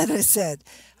 And then I said,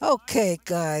 okay,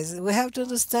 guys, we have to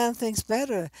understand things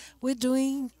better. We're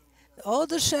doing all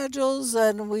the schedules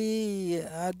and we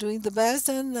are doing the best,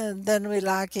 and then we're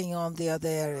lacking on the other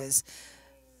areas.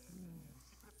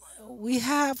 We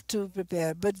have to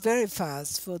prepare, but very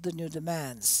fast, for the new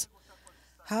demands.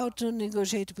 How to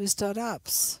negotiate with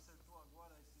startups.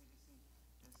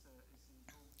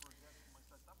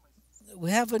 We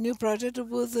have a new project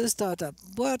with a startup.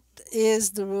 What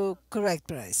is the correct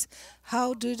price?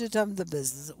 How do you determine the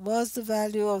business? What's the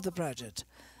value of the project?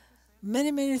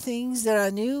 Many, many things that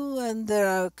are new and that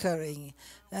are occurring.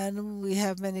 And we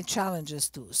have many challenges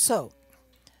too. So,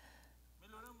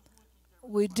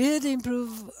 we did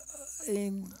improve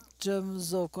in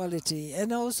terms of quality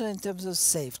and also in terms of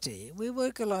safety. We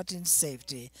work a lot in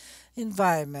safety,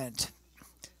 environment.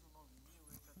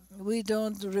 We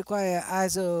don't require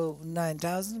ISO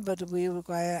 9000, but we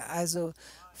require ISO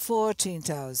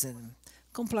 14000.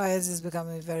 Compliance is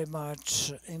becoming very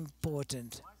much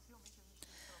important.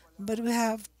 But we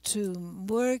have to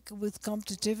work with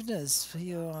competitiveness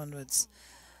here onwards.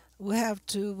 We have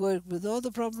to work with all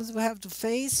the problems we have to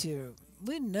face here.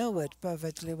 We know it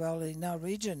perfectly well in our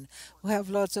region. We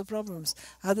have lots of problems.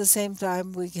 At the same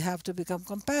time, we have to become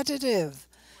competitive.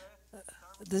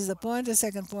 This is the point. The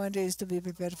second point is to be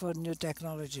prepared for new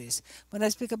technologies. When I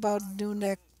speak about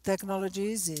new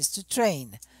technologies, is to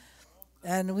train.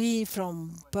 And we,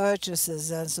 from purchases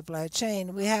and supply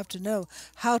chain, we have to know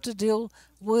how to deal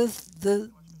with the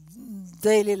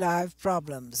daily life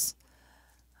problems.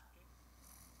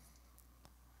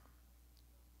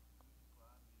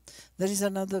 There is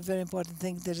another very important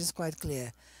thing that is quite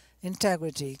clear.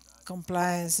 Integrity,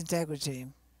 compliance, integrity.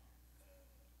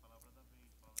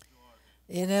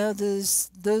 You know,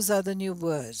 those are the new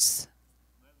words.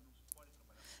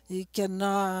 You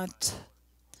cannot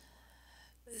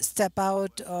step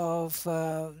out of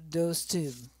those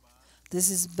two. This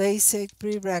is basic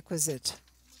prerequisite.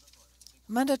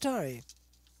 Mandatory.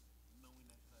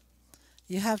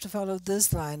 You have to follow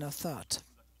this line of thought.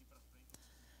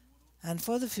 And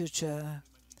for the future,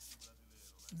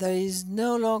 there is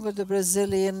no longer the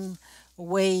Brazilian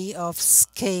way of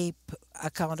escape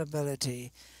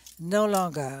accountability. No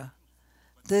longer.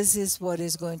 This is what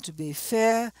is going to be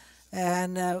fair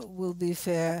and will be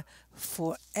fair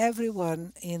for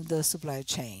everyone in the supply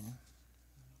chain.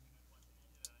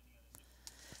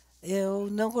 Eu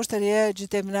não gostaria de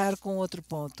terminar com outro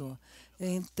ponto.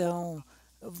 Então,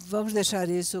 vamos deixar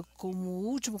isso como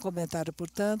último comentário.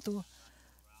 Portanto,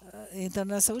 então,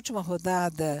 nessa última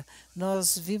rodada,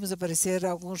 nós vimos aparecer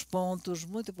alguns pontos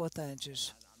muito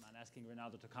importantes. I'm not asking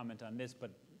Ronaldo to comment on this, but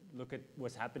look at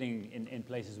what's happening in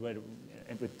places where,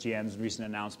 with GM's recent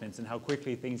announcements and how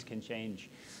quickly things can change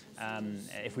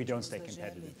if we don't stay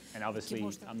competitive. And obviously,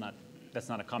 that's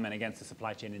not a comment against the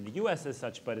supply chain in the US as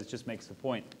such, but it just makes the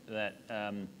point that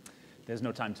there's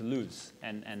no time to lose.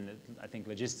 And I think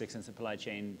logistics and supply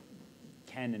chain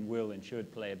can and will and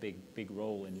should play a big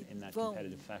role in that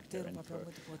competitive factor. And for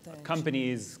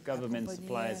companies, governments,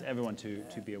 suppliers, everyone to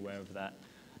be aware of that.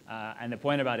 And the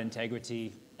point about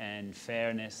integrity and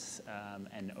fairness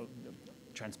and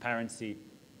transparency,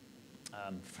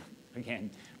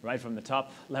 again, right from the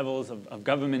top levels of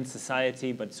government,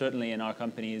 society, but certainly in our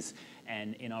companies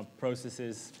and in our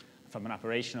processes from an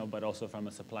operational, but also from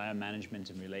a supplier management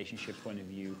and relationship point of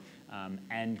view.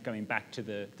 And coming back to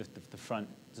the front,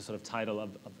 the sort of title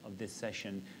of this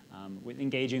session, with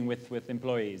engaging with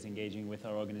employees, engaging with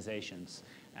our organizations.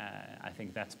 I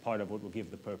think that's part of what will give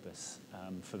the purpose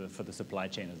for the supply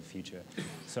chain of the future.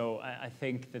 So I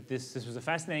think that this was a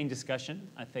fascinating discussion.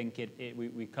 I think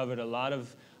we covered a lot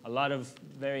of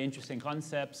very interesting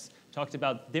concepts, talked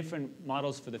about different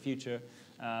models for the future,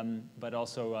 but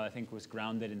also I think was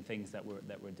grounded in things that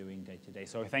we're doing day to day.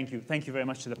 So thank you very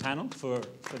much to the panel for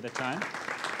the time.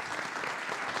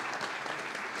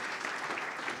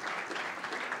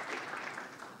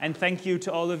 And thank you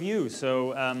to all of you.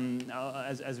 So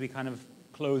as we kind of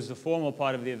close the formal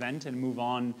part of the event and move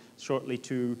on shortly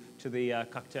to the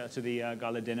cocktail, to the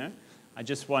gala dinner, I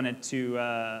just wanted to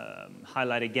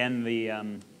highlight again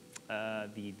the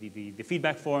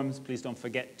feedback forms. Please don't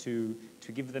forget to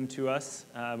give them to us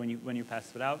when you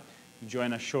pass it out.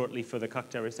 Join us shortly for the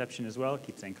cocktail reception as well. I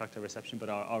keep saying cocktail reception, but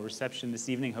our reception this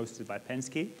evening hosted by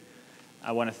Penske.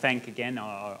 I want to thank again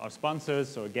our sponsors.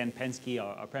 So again, Penske,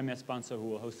 our premier sponsor who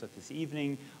will host us this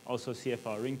evening. Also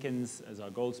CFR Rinkins as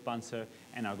our gold sponsor,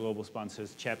 and our global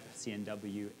sponsors, CHEP,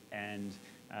 CNW, and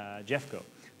Jeffco.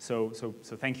 So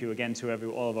thank you again to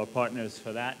all of our partners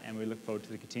for that, and we look forward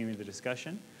to continuing the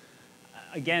discussion.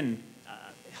 Again,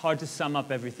 hard to sum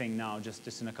up everything now,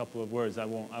 just in a couple of words. I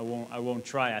won't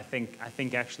try. I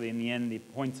think actually in the end the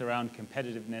points around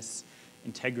competitiveness,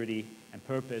 integrity, and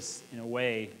purpose in a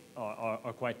way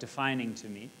are quite defining to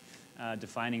me,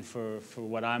 defining for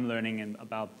what I'm learning and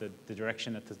about the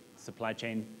direction that the supply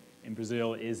chain in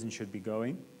Brazil is and should be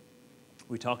going.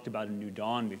 We talked about a new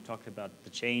dawn. We've talked about the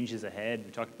changes ahead.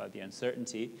 We talked about the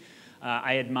uncertainty.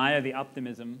 I admire the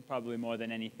optimism probably more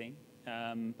than anything.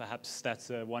 Perhaps that's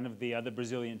one of the other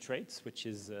Brazilian traits, which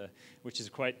is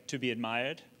quite to be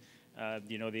admired.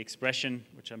 You know, the expression,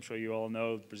 which I'm sure you all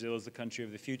know, Brazil is the country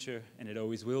of the future, and it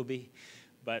always will be.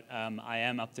 But I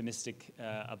am optimistic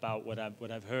about what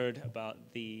I've heard about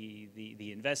the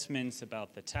investments,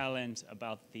 about the talent,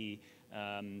 about the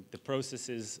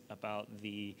processes, about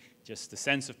just the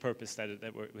sense of purpose that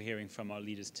we're hearing from our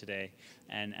leaders today,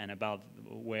 and about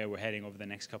where we're heading over the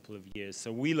next couple of years.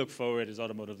 So we look forward as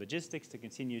Automotive Logistics to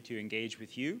continue to engage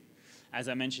with you. As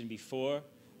I mentioned before,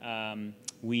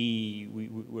 we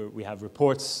have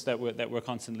reports that we're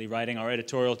constantly writing. Our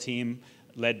editorial team,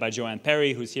 led by Joanne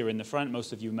Perry, who's here in the front,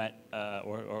 most of you met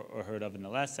or heard of in the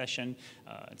last session.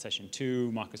 In session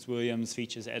 2, Marcus Williams,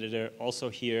 features editor, also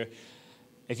here.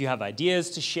 If you have ideas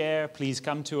to share, please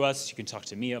come to us. You can talk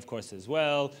to me, of course, as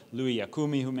well. Louis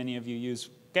Yakumi, who many of you use.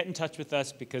 Get in touch with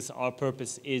us, because our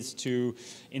purpose is to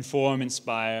inform,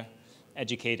 inspire,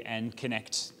 educate, and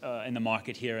connect in the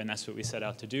market here, and that's what we set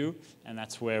out to do, and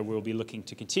that's where we'll be looking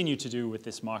to continue to do with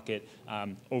this market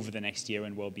over the next year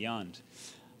and well beyond.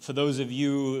 For those of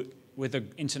you with an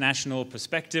international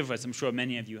perspective, as I'm sure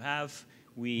many of you have,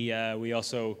 we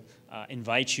also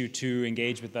invite you to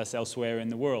engage with us elsewhere in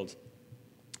the world.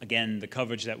 Again, the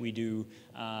coverage that we do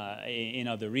in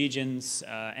other regions,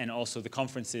 and also the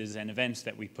conferences and events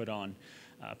that we put on.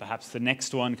 Perhaps the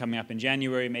next one coming up in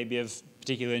January may be of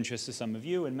particular interest to some of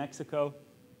you in Mexico,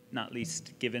 not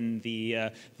least given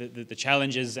the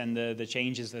challenges and the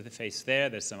changes that they face there.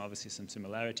 There's obviously some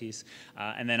similarities.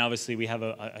 And then obviously we have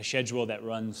a schedule that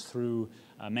runs through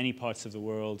many parts of the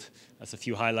world. There's a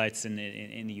few highlights in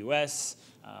the US,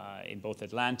 in both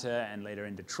Atlanta and later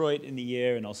in Detroit in the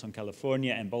year, and also in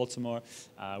California and Baltimore.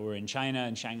 We're in China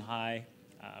and Shanghai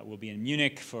We'll be in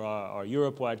Munich for our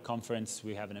Europe-wide conference.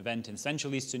 We have an event in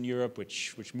Central Eastern Europe,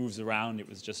 which moves around. It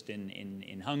was just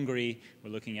in Hungary.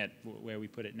 We're looking at where we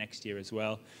put it next year as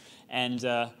well. And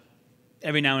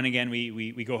every now and again,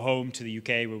 we go home to the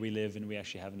UK where we live, and we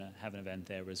actually have an event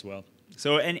there as well.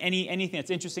 So anything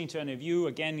that's interesting to any of you,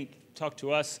 again, talk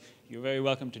to us. You're very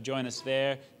welcome to join us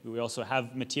there. We also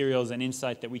have materials and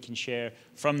insight that we can share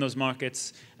from those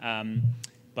markets.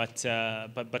 But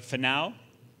for now,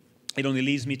 it only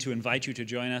leaves me to invite you to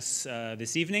join us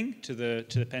this evening to the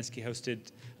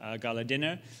Penske-hosted gala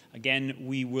dinner. Again,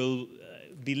 we will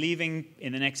be leaving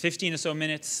in the next 15 or so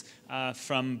minutes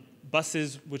from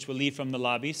buses which will leave from the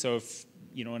lobby. So if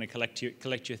you want to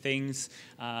collect your things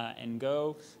and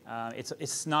go,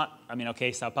 it's not. I mean,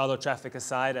 okay, Sao Paulo traffic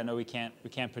aside, I know we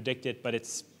can't predict it, but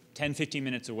it's 10-15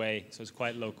 minutes away, so it's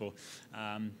quite local.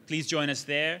 Please join us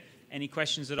there. Any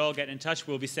questions at all, get in touch.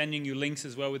 We'll be sending you links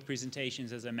as well with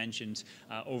presentations, as I mentioned,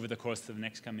 over the course of the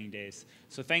next coming days.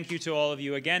 So thank you to all of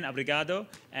you again. Obrigado,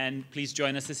 and please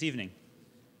join us this evening.